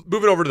then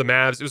moving over to the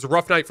Mavs, it was a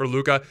rough night for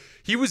Luka.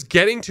 He was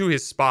getting to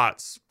his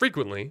spots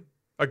frequently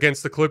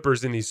against the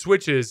Clippers in these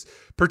switches,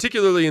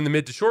 particularly in the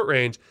mid to short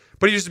range,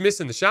 but he was just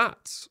missing the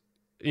shots,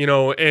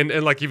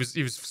 and like he was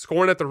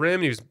scoring at the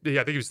rim. I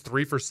think he was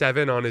 3 for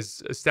 7 on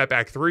his step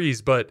back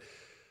threes, but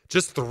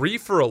just 3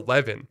 for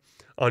 11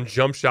 on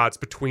jump shots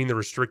between the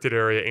restricted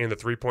area and the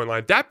 3-point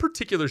line. That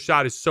particular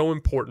shot is so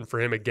important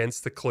for him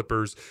against the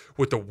Clippers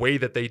with the way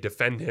that they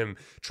defend him,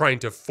 trying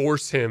to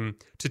force him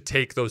to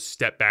take those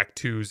step back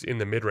twos in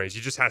the mid range.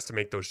 He just has to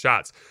make those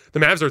shots. The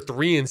Mavs are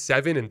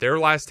 3-7 in their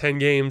last 10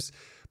 games.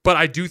 But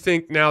I do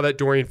think now that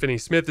Dorian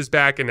Finney-Smith is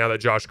back and now that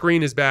Josh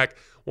Green is back,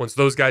 once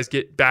those guys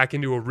get back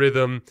into a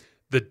rhythm,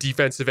 the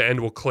defensive end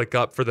will click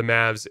up for the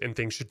Mavs and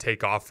things should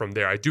take off from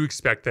there. I do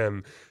expect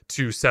them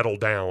to settle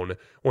down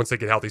once they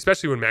get healthy,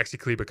 especially when Maxi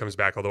Kleber comes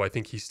back, although I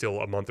think he's still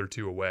a month or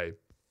 2 away.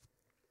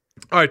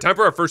 All right, time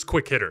for our first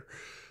quick hitter.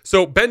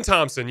 So Ben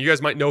Thompson, you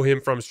guys might know him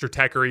from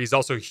Stratechery. He's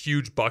also a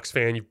huge Bucks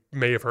fan. You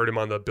may have heard him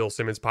on the Bill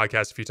Simmons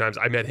podcast a few times.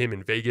 I met him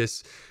in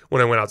Vegas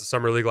when I went out to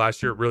Summer League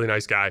last year. Really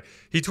nice guy.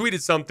 He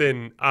tweeted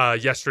something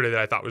yesterday that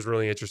I thought was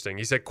really interesting.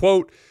 He said,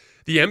 quote,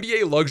 "The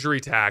NBA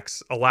luxury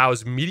tax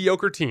allows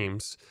mediocre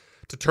teams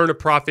to turn a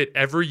profit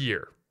every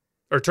year,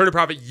 or turn a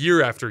profit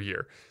year after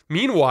year.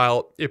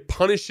 Meanwhile, it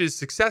punishes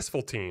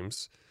successful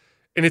teams,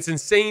 and it's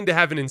insane to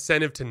have an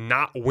incentive to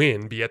not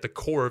win be at the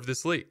core of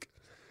this league."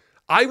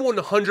 I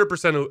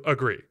 100%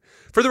 agree.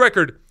 For the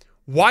record,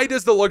 why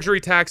does the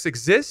luxury tax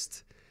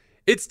exist?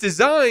 It's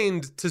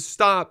designed to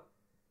stop,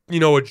 a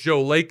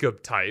Joe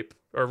Lacob type,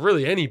 or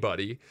really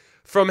anybody,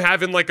 from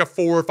having like a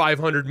 $400 or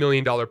 $500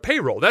 million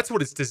payroll. That's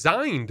what it's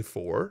designed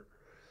for.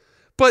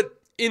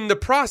 But in the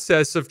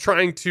process of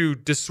trying to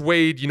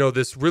dissuade,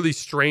 this really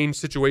strange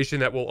situation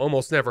that will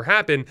almost never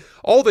happen,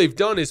 all they've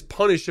done is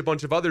punish a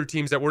bunch of other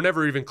teams that were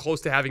never even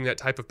close to having that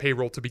type of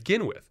payroll to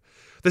begin with.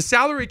 The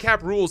salary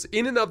cap rules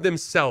in and of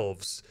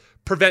themselves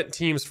prevent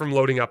teams from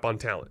loading up on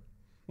talent.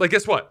 Like,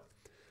 guess what?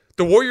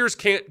 The Warriors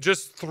can't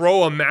just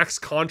throw a max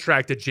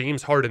contract at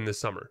James Harden this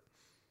summer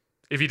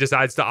if he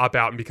decides to opt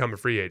out and become a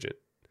free agent.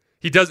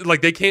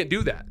 They can't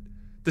do that.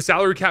 The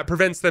salary cap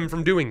prevents them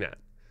from doing that.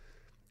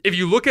 If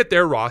you look at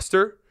their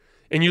roster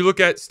and you look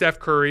at Steph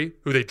Curry,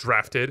 who they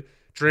drafted,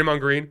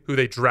 Draymond Green, who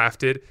they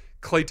drafted,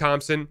 Klay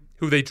Thompson,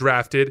 who they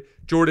drafted,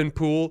 Jordan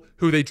Poole,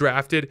 who they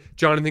drafted,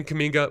 Jonathan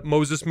Kuminga,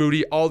 Moses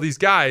Moody, all these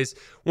guys,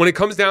 when it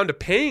comes down to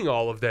paying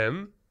all of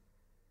them,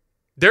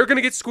 they're going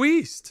to get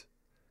squeezed.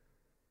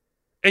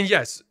 And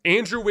yes,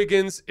 Andrew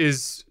Wiggins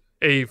is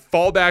a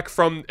fallback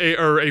from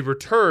a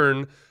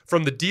return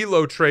from the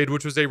D'Lo trade,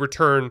 which was a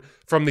return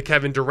from the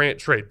Kevin Durant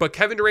trade. But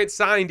Kevin Durant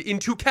signed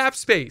into cap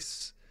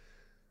space.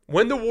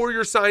 When the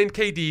Warriors signed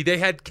KD, they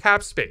had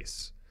cap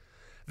space.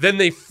 Then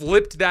they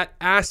flipped that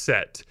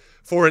asset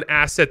for an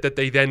asset that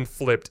they then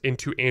flipped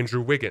into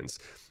Andrew Wiggins.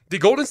 The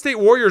Golden State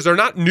Warriors are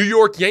not New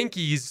York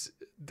Yankees.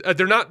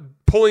 They're not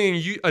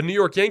pulling a New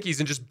York Yankees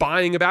and just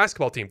buying a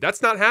basketball team.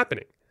 That's not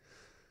happening.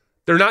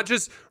 They're not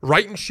just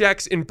writing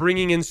checks and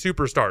bringing in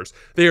superstars.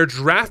 They are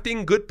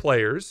drafting good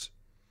players.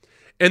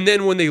 And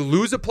then when they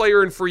lose a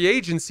player in free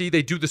agency,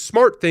 they do the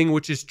smart thing,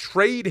 which is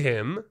trade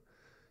him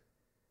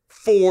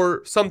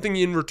for something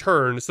in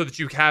return so that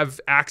you have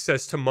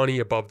access to money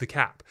above the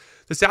cap.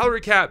 The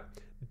salary cap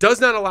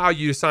does not allow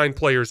you to sign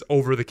players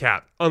over the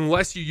cap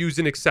unless you use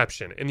an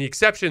exception. And the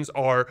exceptions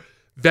are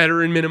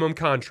veteran minimum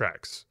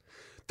contracts,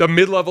 the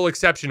mid-level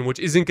exception, which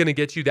isn't going to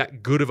get you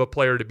that good of a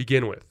player to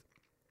begin with,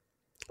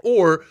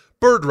 or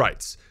bird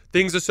rights,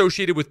 things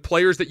associated with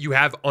players that you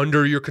have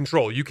under your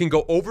control. You can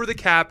go over the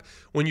cap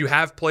when you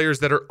have players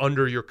that are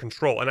under your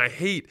control. And I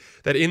hate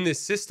that in this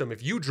system,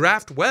 if you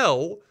draft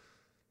well,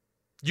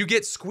 you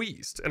get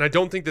squeezed. And I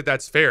don't think that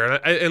that's fair.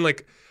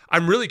 And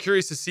I'm really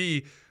curious to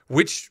see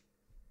which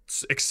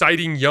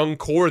exciting young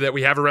core that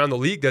we have around the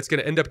league that's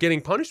going to end up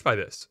getting punished by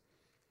this.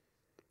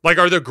 Like,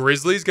 are the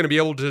Grizzlies going to be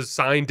able to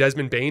sign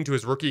Desmond Bane to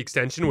his rookie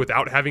extension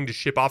without having to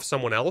ship off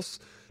someone else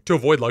to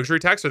avoid luxury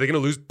tax? Are they going to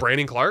lose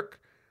Brandon Clark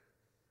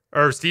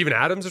or Steven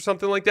Adams or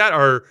something like that?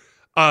 Or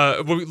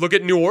look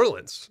at New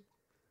Orleans.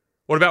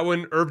 What about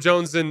when Herb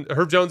Jones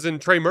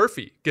and Trey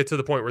Murphy get to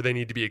the point where they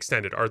need to be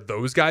extended? Are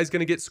those guys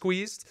going to get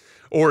squeezed?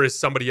 Or is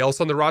somebody else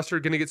on the roster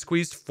going to get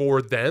squeezed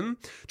for them?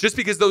 Just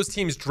because those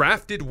teams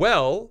drafted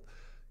well,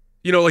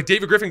 like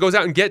David Griffin goes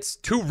out and gets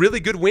two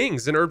really good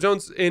wings and Herb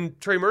Jones and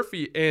Trey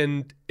Murphy,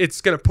 and it's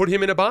going to put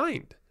him in a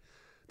bind.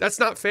 That's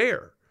not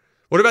fair.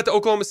 What about the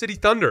Oklahoma City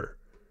Thunder?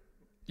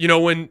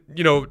 When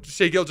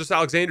Shai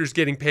Gilgeous-Alexander's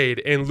getting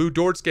paid and Lou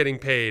Dort's getting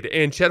paid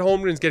and Chet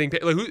Holmgren's getting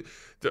paid.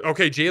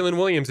 Okay, Jalen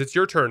Williams, it's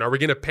your turn. Are we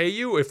going to pay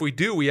you? If we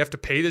do, we have to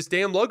pay this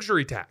damn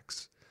luxury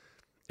tax.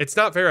 It's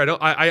not fair.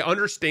 I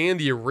understand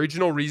the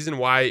original reason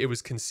why it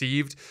was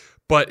conceived,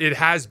 but it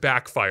has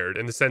backfired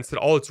in the sense that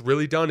all it's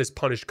really done is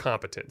punish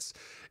competence.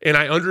 And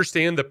I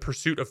understand the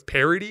pursuit of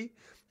parity,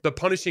 but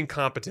punishing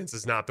competence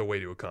is not the way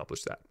to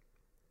accomplish that.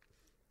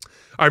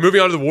 All right,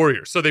 moving on to the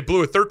Warriors. So they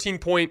blew a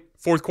 13-point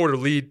fourth quarter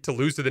lead to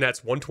lose to the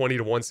Nets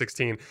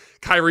 120-116.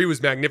 Kyrie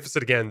was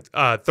magnificent again,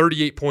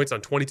 38 points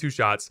on 22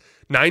 shots,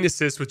 9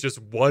 assists with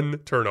just 1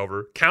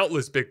 turnover,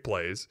 countless big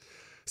plays.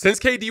 Since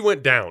KD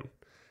went down,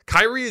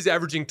 Kyrie is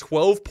averaging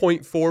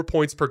 12.4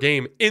 points per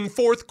game in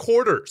fourth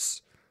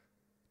quarters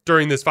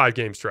during this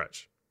 5-game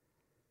stretch.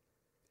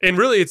 And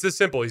really, it's this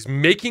simple. He's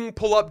making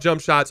pull-up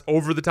jump shots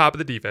over the top of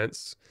the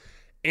defense,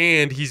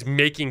 and he's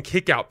making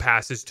kick-out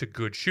passes to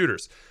good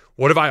shooters.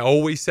 What have I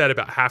always said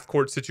about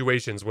half-court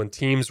situations when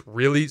teams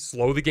really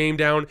slow the game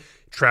down,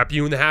 trap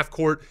you in the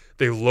half-court,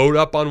 they load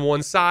up on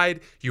one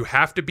side, you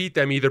have to beat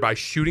them either by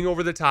shooting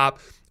over the top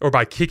or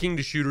by kicking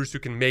to shooters who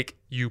can make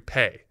you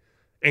pay.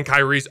 And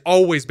Kyrie's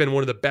always been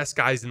one of the best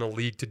guys in the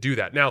league to do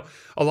that. Now,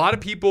 a lot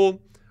of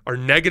people are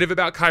negative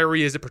about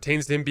Kyrie as it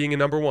pertains to him being a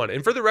number one.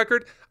 And for the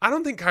record, I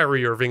don't think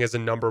Kyrie Irving as a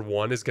number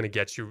one is going to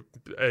get you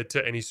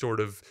to any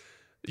sort of,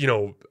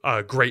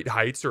 great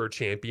heights or a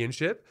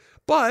championship.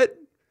 But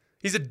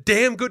he's a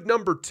damn good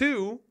number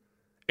two,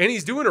 and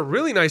he's doing a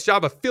really nice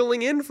job of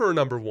filling in for a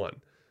number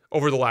one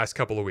over the last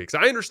couple of weeks.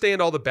 I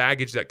understand all the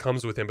baggage that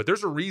comes with him, but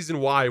there's a reason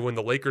why when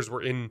the Lakers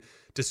were in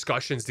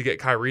discussions to get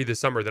Kyrie this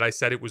summer that I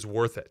said it was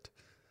worth it.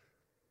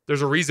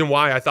 There's a reason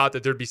why I thought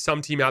that there'd be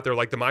some team out there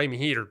like the Miami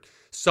Heat or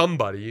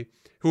somebody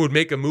who would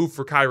make a move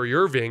for Kyrie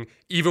Irving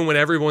even when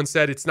everyone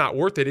said it's not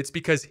worth it. It's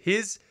because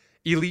his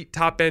elite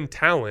top-end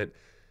talent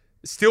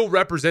still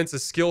represents a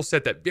skill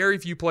set that very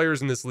few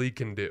players in this league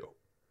can do.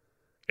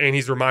 And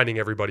he's reminding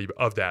everybody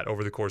of that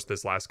over the course of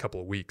this last couple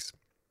of weeks.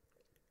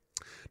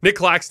 Nick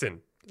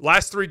Claxton,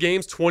 last 3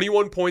 games,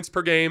 21 points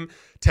per game,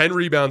 10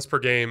 rebounds per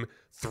game,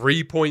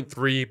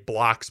 3.3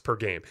 blocks per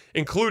game,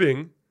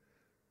 including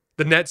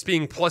the Nets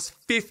being plus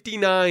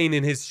 59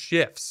 in his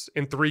shifts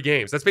in 3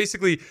 games. That's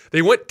basically,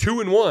 they went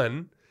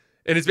 2-1,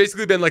 and it's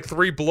basically been like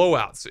 3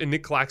 blowouts in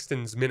Nick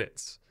Claxton's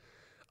minutes.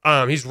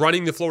 He's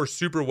running the floor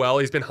super well.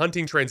 He's been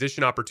hunting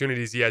transition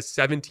opportunities. He has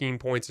 17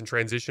 points in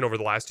transition over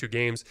the last 2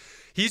 games.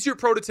 He's your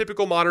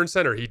prototypical modern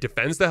center. He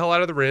defends the hell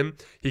out of the rim.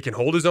 He can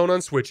hold his own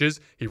on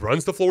switches. He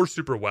runs the floor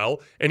super well.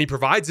 And he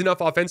provides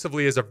enough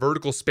offensively as a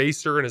vertical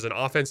spacer and as an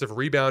offensive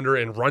rebounder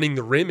and running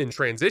the rim in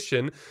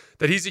transition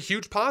that he's a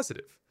huge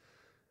positive.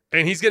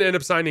 And he's going to end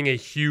up signing a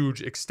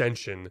huge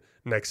extension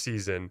next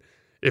season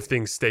if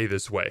things stay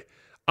this way.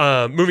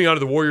 Moving on to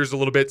the Warriors a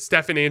little bit,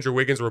 Steph and Andrew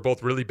Wiggins were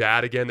both really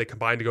bad again. They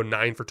combined to go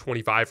 9 for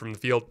 25 from the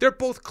field. They're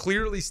both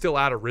clearly still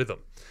out of rhythm.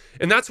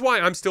 And that's why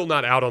I'm still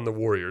not out on the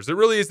Warriors. It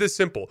really is this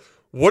simple.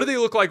 What do they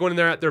look like when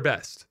they're at their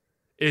best?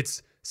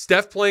 It's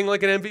Steph playing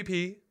like an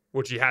MVP,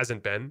 which he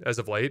hasn't been as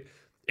of late,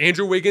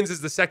 Andrew Wiggins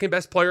is the second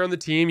best player on the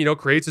team,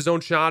 creates his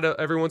own shot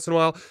every once in a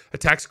while,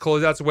 attacks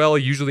closeouts well.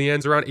 He usually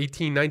ends around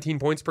 18, 19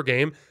 points per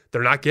game.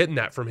 They're not getting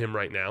that from him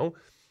right now.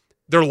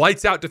 They're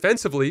lights out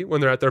defensively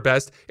when they're at their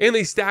best, and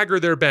they stagger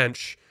their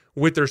bench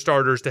with their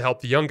starters to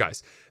help the young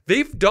guys.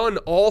 They've done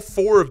all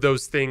 4 of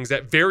those things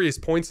at various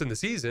points in the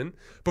season.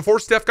 Before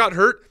Steph got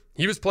hurt,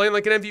 he was playing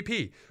like an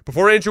MVP.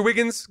 Before Andrew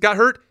Wiggins got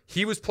hurt,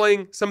 he was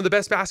playing some of the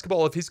best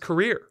basketball of his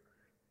career.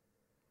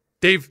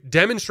 They've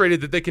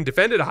demonstrated that they can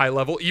defend at a high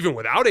level even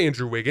without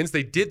Andrew Wiggins.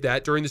 They did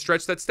that during the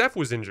stretch that Steph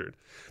was injured.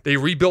 They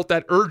rebuilt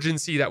that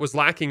urgency that was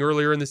lacking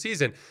earlier in the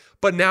season.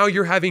 But now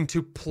you're having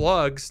to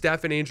plug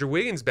Steph and Andrew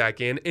Wiggins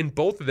back in, and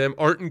both of them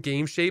aren't in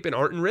game shape and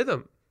aren't in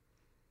rhythm.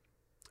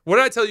 What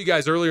did I tell you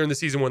guys earlier in the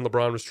season when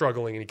LeBron was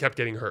struggling and he kept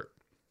getting hurt?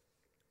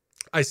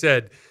 I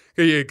said,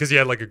 because he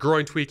had like a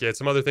groin tweak, he had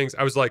some other things.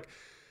 I was like,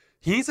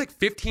 he needs like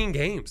 15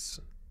 games.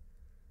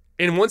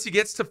 And once he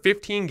gets to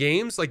 15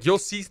 games, like you'll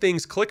see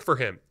things click for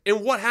him.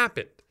 And what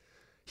happened?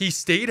 He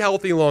stayed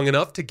healthy long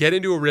enough to get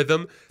into a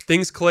rhythm.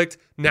 Things clicked.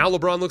 Now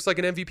LeBron looks like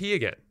an MVP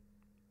again.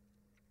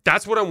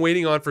 That's what I'm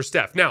waiting on for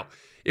Steph. Now,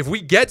 if we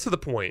get to the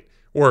point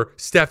where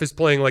Steph is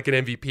playing like an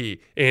MVP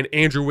and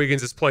Andrew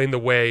Wiggins is playing the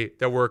way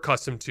that we're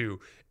accustomed to,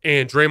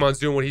 and Draymond's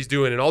doing what he's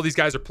doing, and all these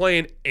guys are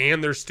playing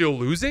and they're still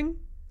losing,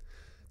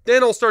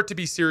 then I'll start to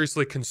be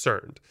seriously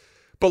concerned.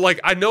 But like,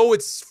 I know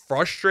it's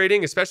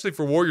frustrating, especially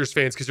for Warriors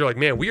fans, because you're like,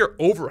 man, we are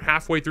over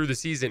halfway through the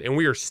season and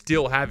we are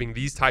still having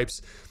these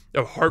types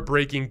of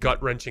heartbreaking,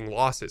 gut-wrenching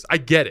losses. I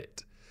get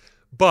it.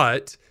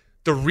 But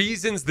the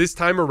reasons this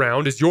time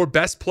around is your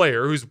best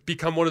player, who's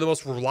become one of the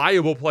most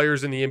reliable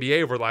players in the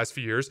NBA over the last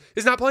few years,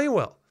 is not playing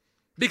well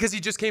because he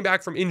just came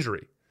back from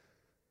injury.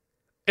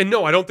 And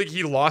no, I don't think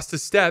he lost a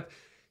step.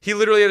 He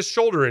literally had a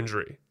shoulder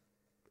injury.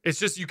 It's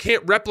just you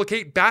can't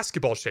replicate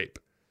basketball shape.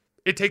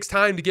 It takes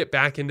time to get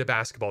back into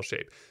basketball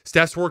shape.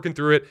 Steph's working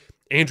through it.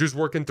 Andrew's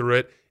working through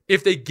it.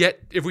 If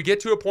we get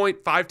to a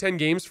point 5-10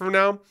 games from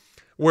now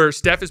where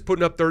Steph is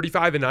putting up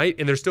 35 a night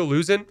and they're still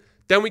losing,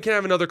 then we can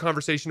have another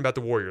conversation about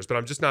the Warriors, but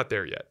I'm just not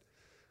there yet.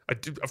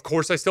 Of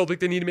course, I still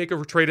think they need to make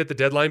a trade at the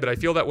deadline, but I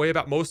feel that way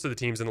about most of the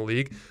teams in the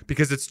league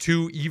because it's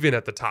too even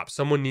at the top.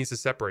 Someone needs to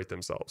separate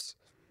themselves.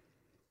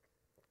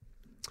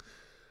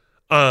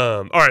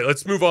 All right,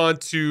 let's move on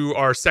to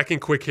our second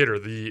quick hitter,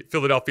 the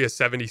Philadelphia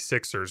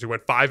 76ers, who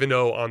went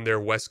 5-0 on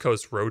their West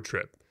Coast road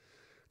trip.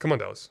 Come on,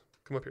 Dallas.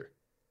 Come up here.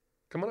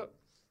 Come on up.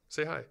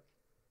 Say hi.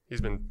 He's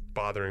been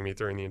bothering me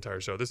during the entire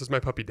show. This is my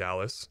puppy,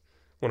 Dallas,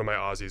 one of my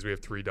Aussies. We have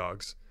 3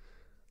 dogs.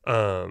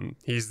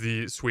 He's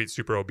the sweet,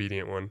 super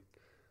obedient one.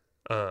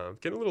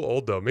 Getting a little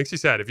old, though. Makes you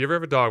sad. If you ever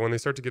have a dog, when they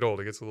start to get old,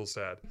 it gets a little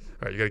sad. All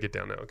right, you got to get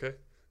down now, okay?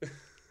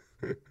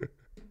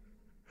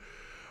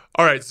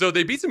 All right, so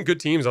they beat some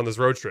good teams on this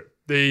road trip.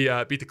 They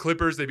beat the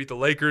Clippers, they beat the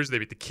Lakers, they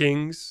beat the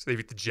Kings, they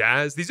beat the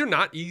Jazz. These are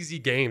not easy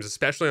games,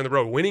 especially on the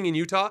road. Winning in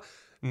Utah,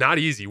 not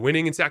easy.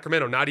 Winning in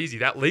Sacramento, not easy.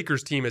 That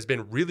Lakers team has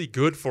been really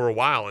good for a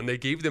while, and they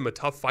gave them a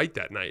tough fight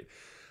that night.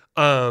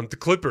 The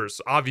Clippers,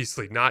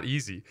 obviously, not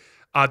easy.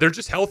 They're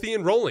just healthy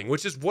and rolling,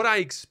 which is what I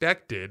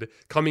expected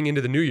coming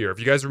into the new year. If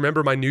you guys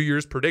remember my New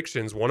Year's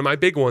predictions, one of my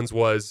big ones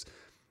was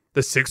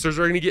the Sixers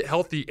are going to get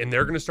healthy and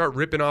they're going to start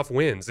ripping off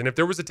wins. And if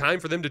there was a time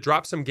for them to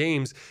drop some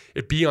games,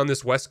 it'd be on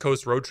this West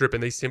Coast road trip,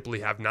 and they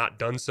simply have not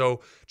done so.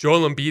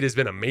 Joel Embiid has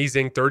been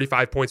amazing,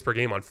 35 points per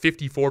game on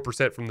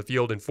 54% from the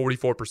field and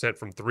 44%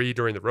 from 3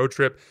 during the road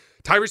trip.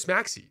 Tyrese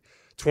Maxey,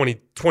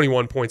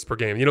 21 points per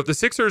game. The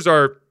Sixers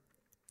are,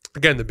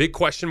 again, the big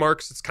question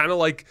marks. It's kind of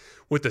like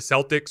with the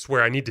Celtics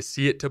where I need to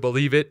see it to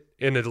believe it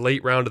in a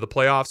late round of the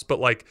playoffs.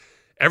 But like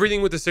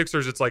everything with the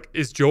Sixers, it's like,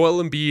 is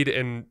Joel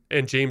Embiid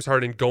and James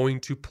Harden going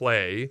to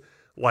play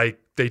like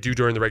they do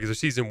during the regular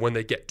season when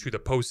they get to the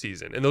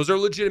postseason? And those are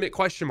legitimate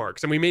question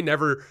marks. And we may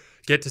never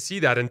get to see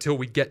that until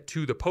we get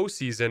to the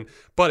postseason.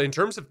 But in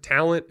terms of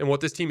talent and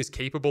what this team is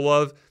capable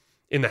of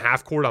in the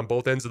half court on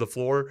both ends of the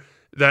floor,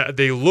 that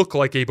they look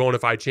like a bona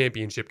fide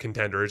championship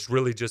contender. It's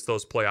really just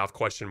those playoff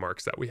question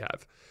marks that we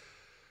have.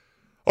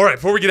 All right,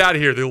 before we get out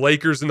of here, the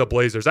Lakers and the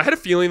Blazers. I had a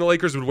feeling the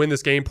Lakers would win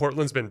this game.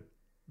 Portland's been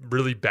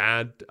really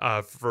bad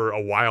for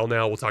a while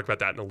now. We'll talk about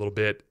that in a little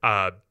bit.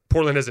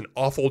 Portland has an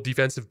awful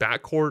defensive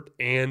backcourt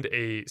and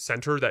a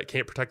center that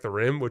can't protect the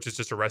rim, which is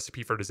just a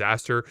recipe for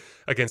disaster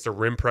against a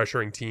rim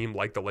pressuring team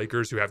like the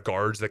Lakers, who have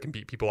guards that can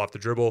beat people off the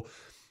dribble.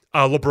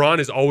 LeBron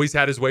has always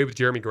had his way with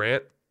Jeremy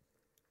Grant.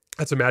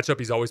 That's a matchup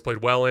he's always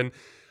played well in.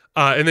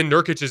 And then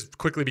Nurkic is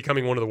quickly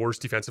becoming one of the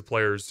worst defensive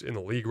players in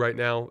the league right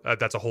now.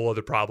 That's a whole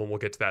other problem. We'll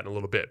get to that in a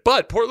little bit.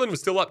 But Portland was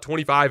still up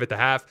 25 at the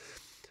half.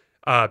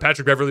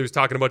 Patrick Beverley was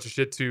talking a bunch of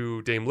shit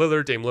to Dame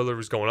Lillard. Dame Lillard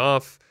was going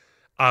off.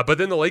 But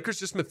then the Lakers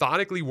just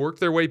methodically worked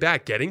their way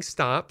back, getting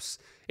stops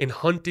and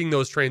hunting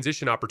those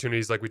transition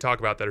opportunities like we talk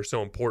about that are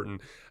so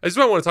important. I just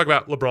want to talk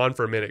about LeBron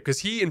for a minute because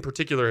he in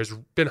particular has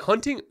been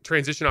hunting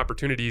transition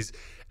opportunities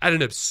at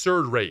an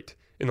absurd rate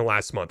in the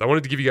last month. I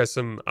wanted to give you guys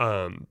some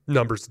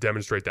numbers to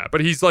demonstrate that.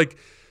 But he's like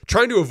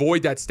trying to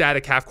avoid that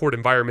static half-court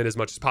environment as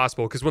much as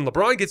possible, because when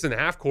LeBron gets in the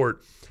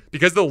half-court,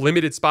 because of the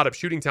limited spot-up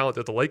shooting talent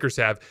that the Lakers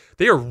have,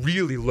 they are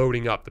really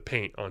loading up the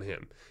paint on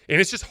him. And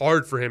it's just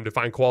hard for him to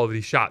find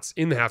quality shots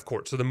in the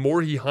half-court. So the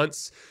more he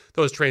hunts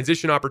those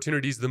transition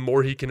opportunities, the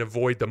more he can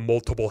avoid the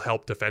multiple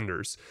help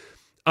defenders.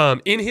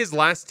 In his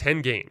last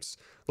 10 games,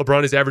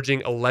 LeBron is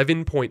averaging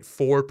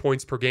 11.4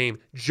 points per game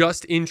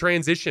just in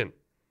transition.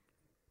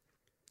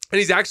 And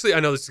he's actually, I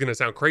know this is going to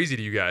sound crazy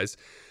to you guys,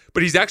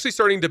 but he's actually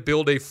starting to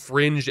build a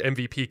fringe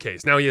MVP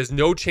case. Now, he has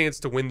no chance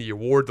to win the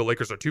award. The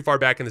Lakers are too far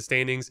back in the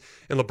standings,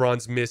 and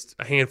LeBron's missed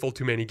a handful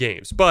too many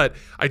games. But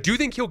I do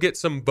think he'll get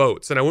some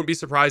votes, and I wouldn't be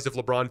surprised if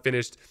LeBron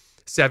finished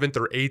 7th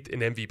or 8th in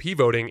MVP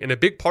voting. And a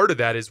big part of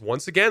that is,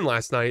 once again,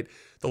 last night,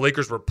 the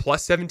Lakers were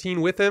plus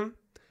 17 with him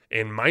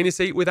and minus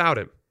 8 without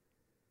him.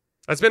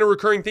 That's been a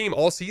recurring theme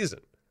all season,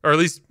 or at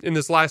least in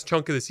this last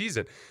chunk of the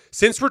season.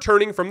 Since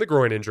returning from the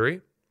groin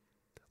injury,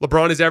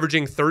 LeBron is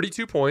averaging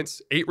 32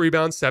 points, 8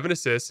 rebounds, 7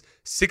 assists,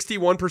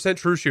 61%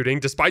 true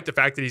shooting, despite the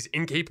fact that he's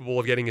incapable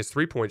of getting his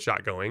three-point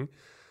shot going.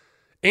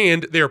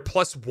 And they're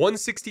plus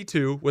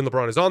 162 when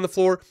LeBron is on the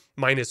floor,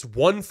 minus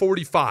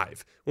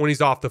 145 when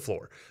he's off the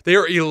floor. They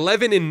are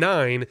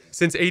 11-9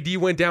 since AD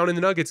went down in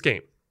the Nuggets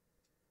game.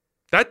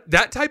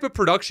 That type of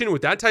production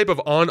with that type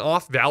of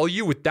on-off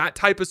value, with that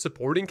type of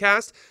supporting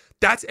cast,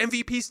 that's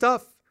MVP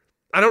stuff.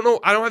 I don't know.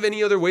 I don't have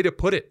any other way to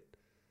put it.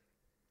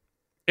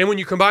 And when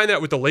you combine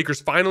that with the Lakers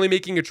finally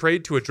making a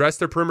trade to address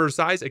their perimeter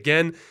size,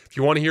 again, if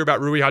you want to hear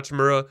about Rui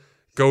Hachimura,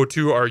 go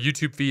to our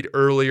YouTube feed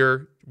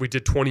earlier. We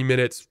did 20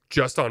 minutes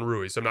just on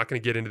Rui, so I'm not going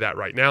to get into that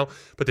right now.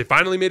 But they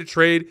finally made a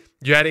trade.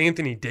 You add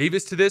Anthony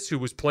Davis to this, who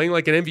was playing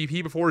like an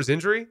MVP before his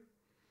injury.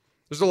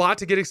 There's a lot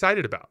to get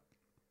excited about.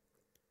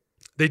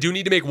 They do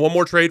need to make one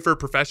more trade for a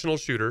professional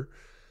shooter,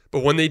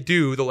 but when they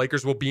do, the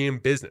Lakers will be in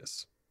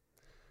business.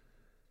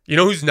 You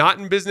know who's not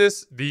in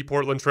business? The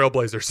Portland Trail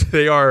Blazers.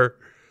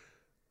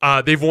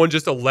 They've won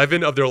just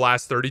 11 of their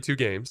last 32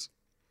 games.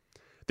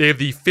 They have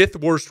the 5th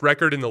worst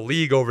record in the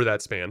league over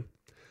that span.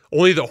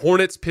 Only the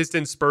Hornets,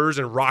 Pistons, Spurs,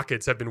 and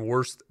Rockets have been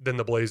worse than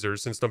the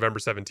Blazers since November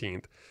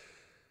 17th.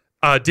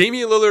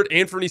 Damian Lillard,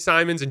 Anthony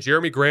Simons, and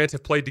Jeremy Grant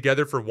have played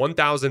together for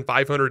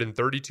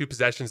 1,532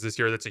 possessions this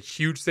year. That's a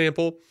huge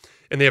sample,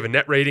 and they have a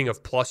net rating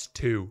of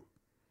 +2.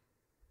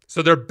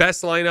 So their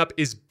best lineup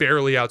is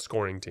barely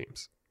outscoring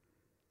teams.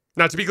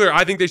 Now, to be clear,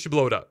 I think they should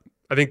blow it up.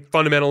 I think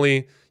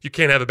fundamentally, you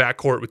can't have a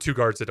backcourt with 2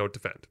 guards that don't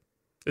defend.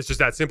 It's just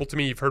that simple to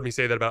me. You've heard me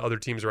say that about other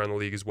teams around the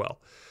league as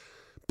well.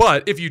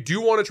 But if you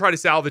do want to try to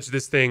salvage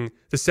this thing,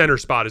 the center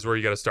spot is where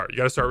you got to start. You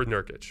got to start with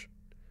Nurkic.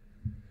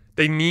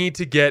 They need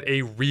to get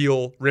a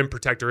real rim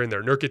protector in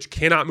there. Nurkic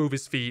cannot move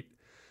his feet,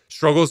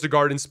 struggles to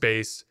guard in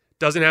space,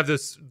 doesn't have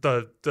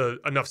the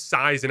enough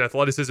size and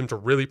athleticism to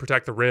really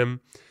protect the rim.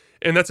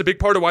 And that's a big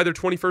part of why they're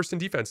 21st in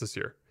defense this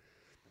year.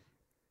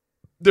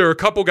 There are a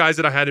couple guys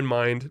that I had in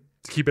mind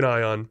to keep an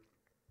eye on.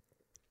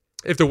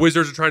 If the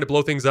Wizards are trying to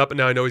blow things up, and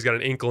now I know he's got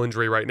an ankle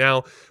injury right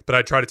now, but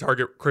I'd try to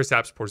target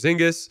Kristaps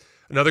Porzingis.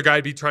 Another guy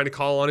I'd be trying to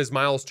call on is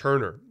Miles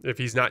Turner if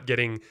he's not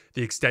getting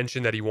the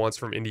extension that he wants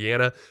from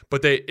Indiana.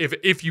 But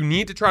if you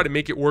need to try to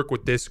make it work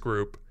with this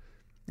group,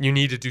 you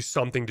need to do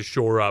something to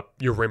shore up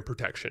your rim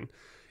protection.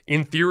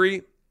 In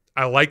theory,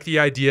 I like the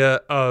idea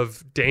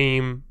of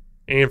Dame,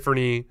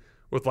 Anthony,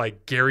 with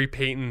like Gary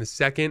Payton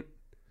II,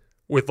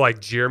 with like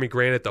Jeremy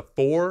Grant at the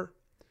 4,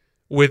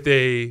 with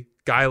a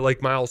guy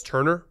like Miles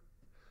Turner.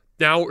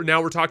 Now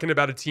we're talking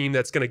about a team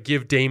that's going to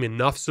give Dame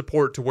enough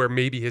support to where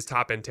maybe his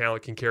top-end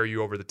talent can carry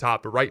you over the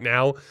top. But right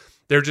now,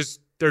 they're just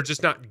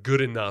not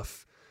good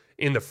enough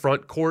in the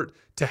front court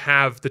to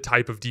have the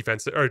type of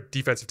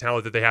defensive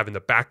talent that they have in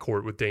the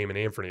backcourt with Dame and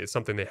Anthony. It's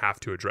something they have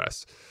to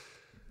address.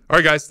 All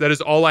right, guys, that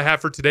is all I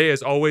have for today.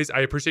 As always, I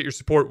appreciate your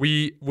support.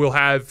 We will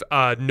have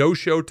no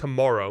show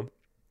tomorrow.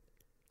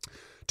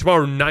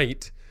 Tomorrow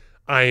night,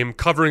 I am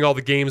covering all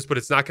the games, but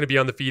it's not going to be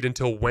on the feed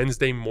until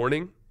Wednesday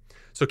morning.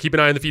 So keep an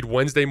eye on the feed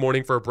Wednesday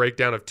morning for a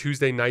breakdown of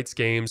Tuesday night's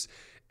games.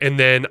 And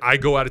then I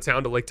go out of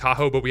town to Lake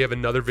Tahoe, but we have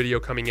another video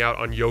coming out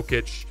on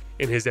Jokic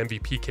in his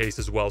MVP case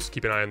as well. So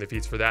keep an eye on the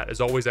feeds for that.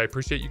 As always, I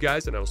appreciate you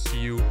guys, and I will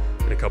see you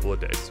in a couple of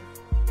days.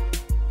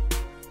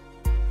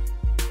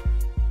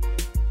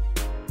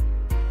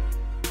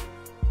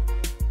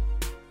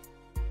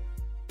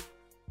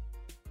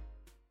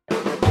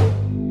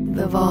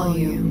 The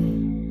volume.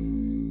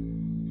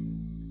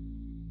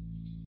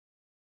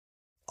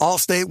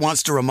 Allstate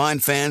wants to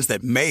remind fans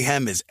that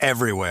mayhem is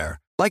everywhere,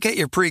 like at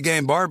your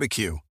pregame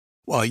barbecue.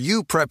 While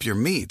you prep your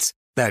meats,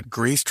 that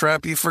grease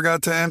trap you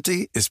forgot to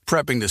empty is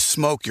prepping to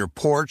smoke your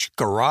porch,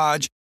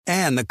 garage,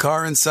 and the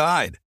car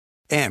inside.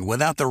 And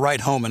without the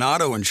right home and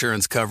auto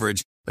insurance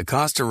coverage, the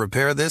cost to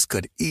repair this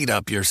could eat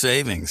up your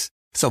savings.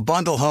 So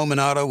bundle home and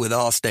auto with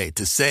Allstate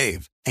to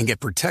save and get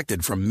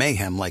protected from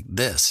mayhem like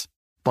this.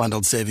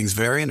 Bundled savings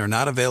vary and are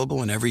not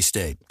available in every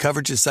state.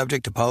 Coverage is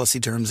subject to policy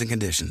terms and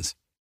conditions.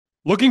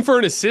 Looking for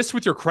an assist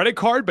with your credit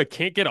card but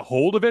can't get a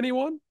hold of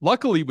anyone?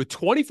 Luckily, with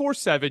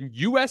 24/7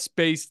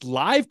 U.S.-based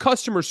live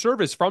customer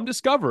service from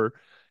Discover,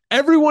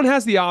 Everyone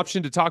has the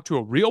option to talk to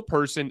a real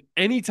person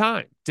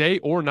anytime, day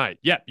or night.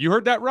 Yeah, you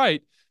heard that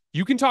right.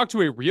 You can talk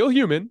to a real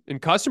human in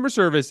customer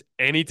service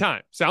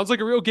anytime. Sounds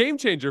like a real game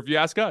changer if you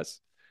ask us.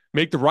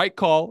 Make the right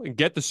call and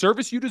get the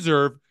service you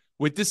deserve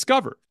with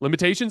Discover.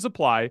 Limitations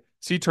apply.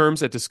 See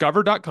terms at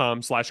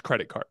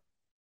discover.com/credit card.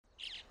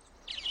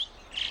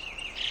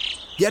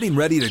 Getting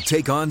ready to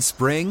take on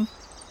spring?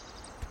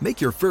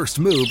 Make your first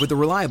move with the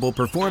reliable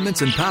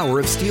performance and power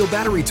of Steel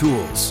battery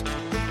tools.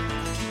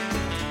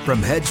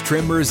 From hedge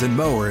trimmers and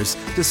mowers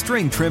to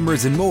string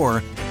trimmers and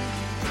more,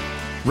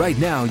 right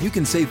now you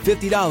can save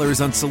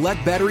 $50 on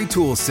select battery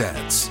tool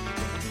sets.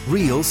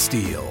 Real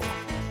Steel.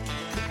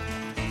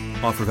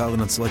 Offer valid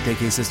on select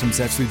AK system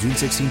sets through June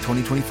 16,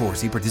 2024.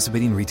 See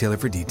participating retailer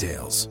for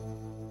details.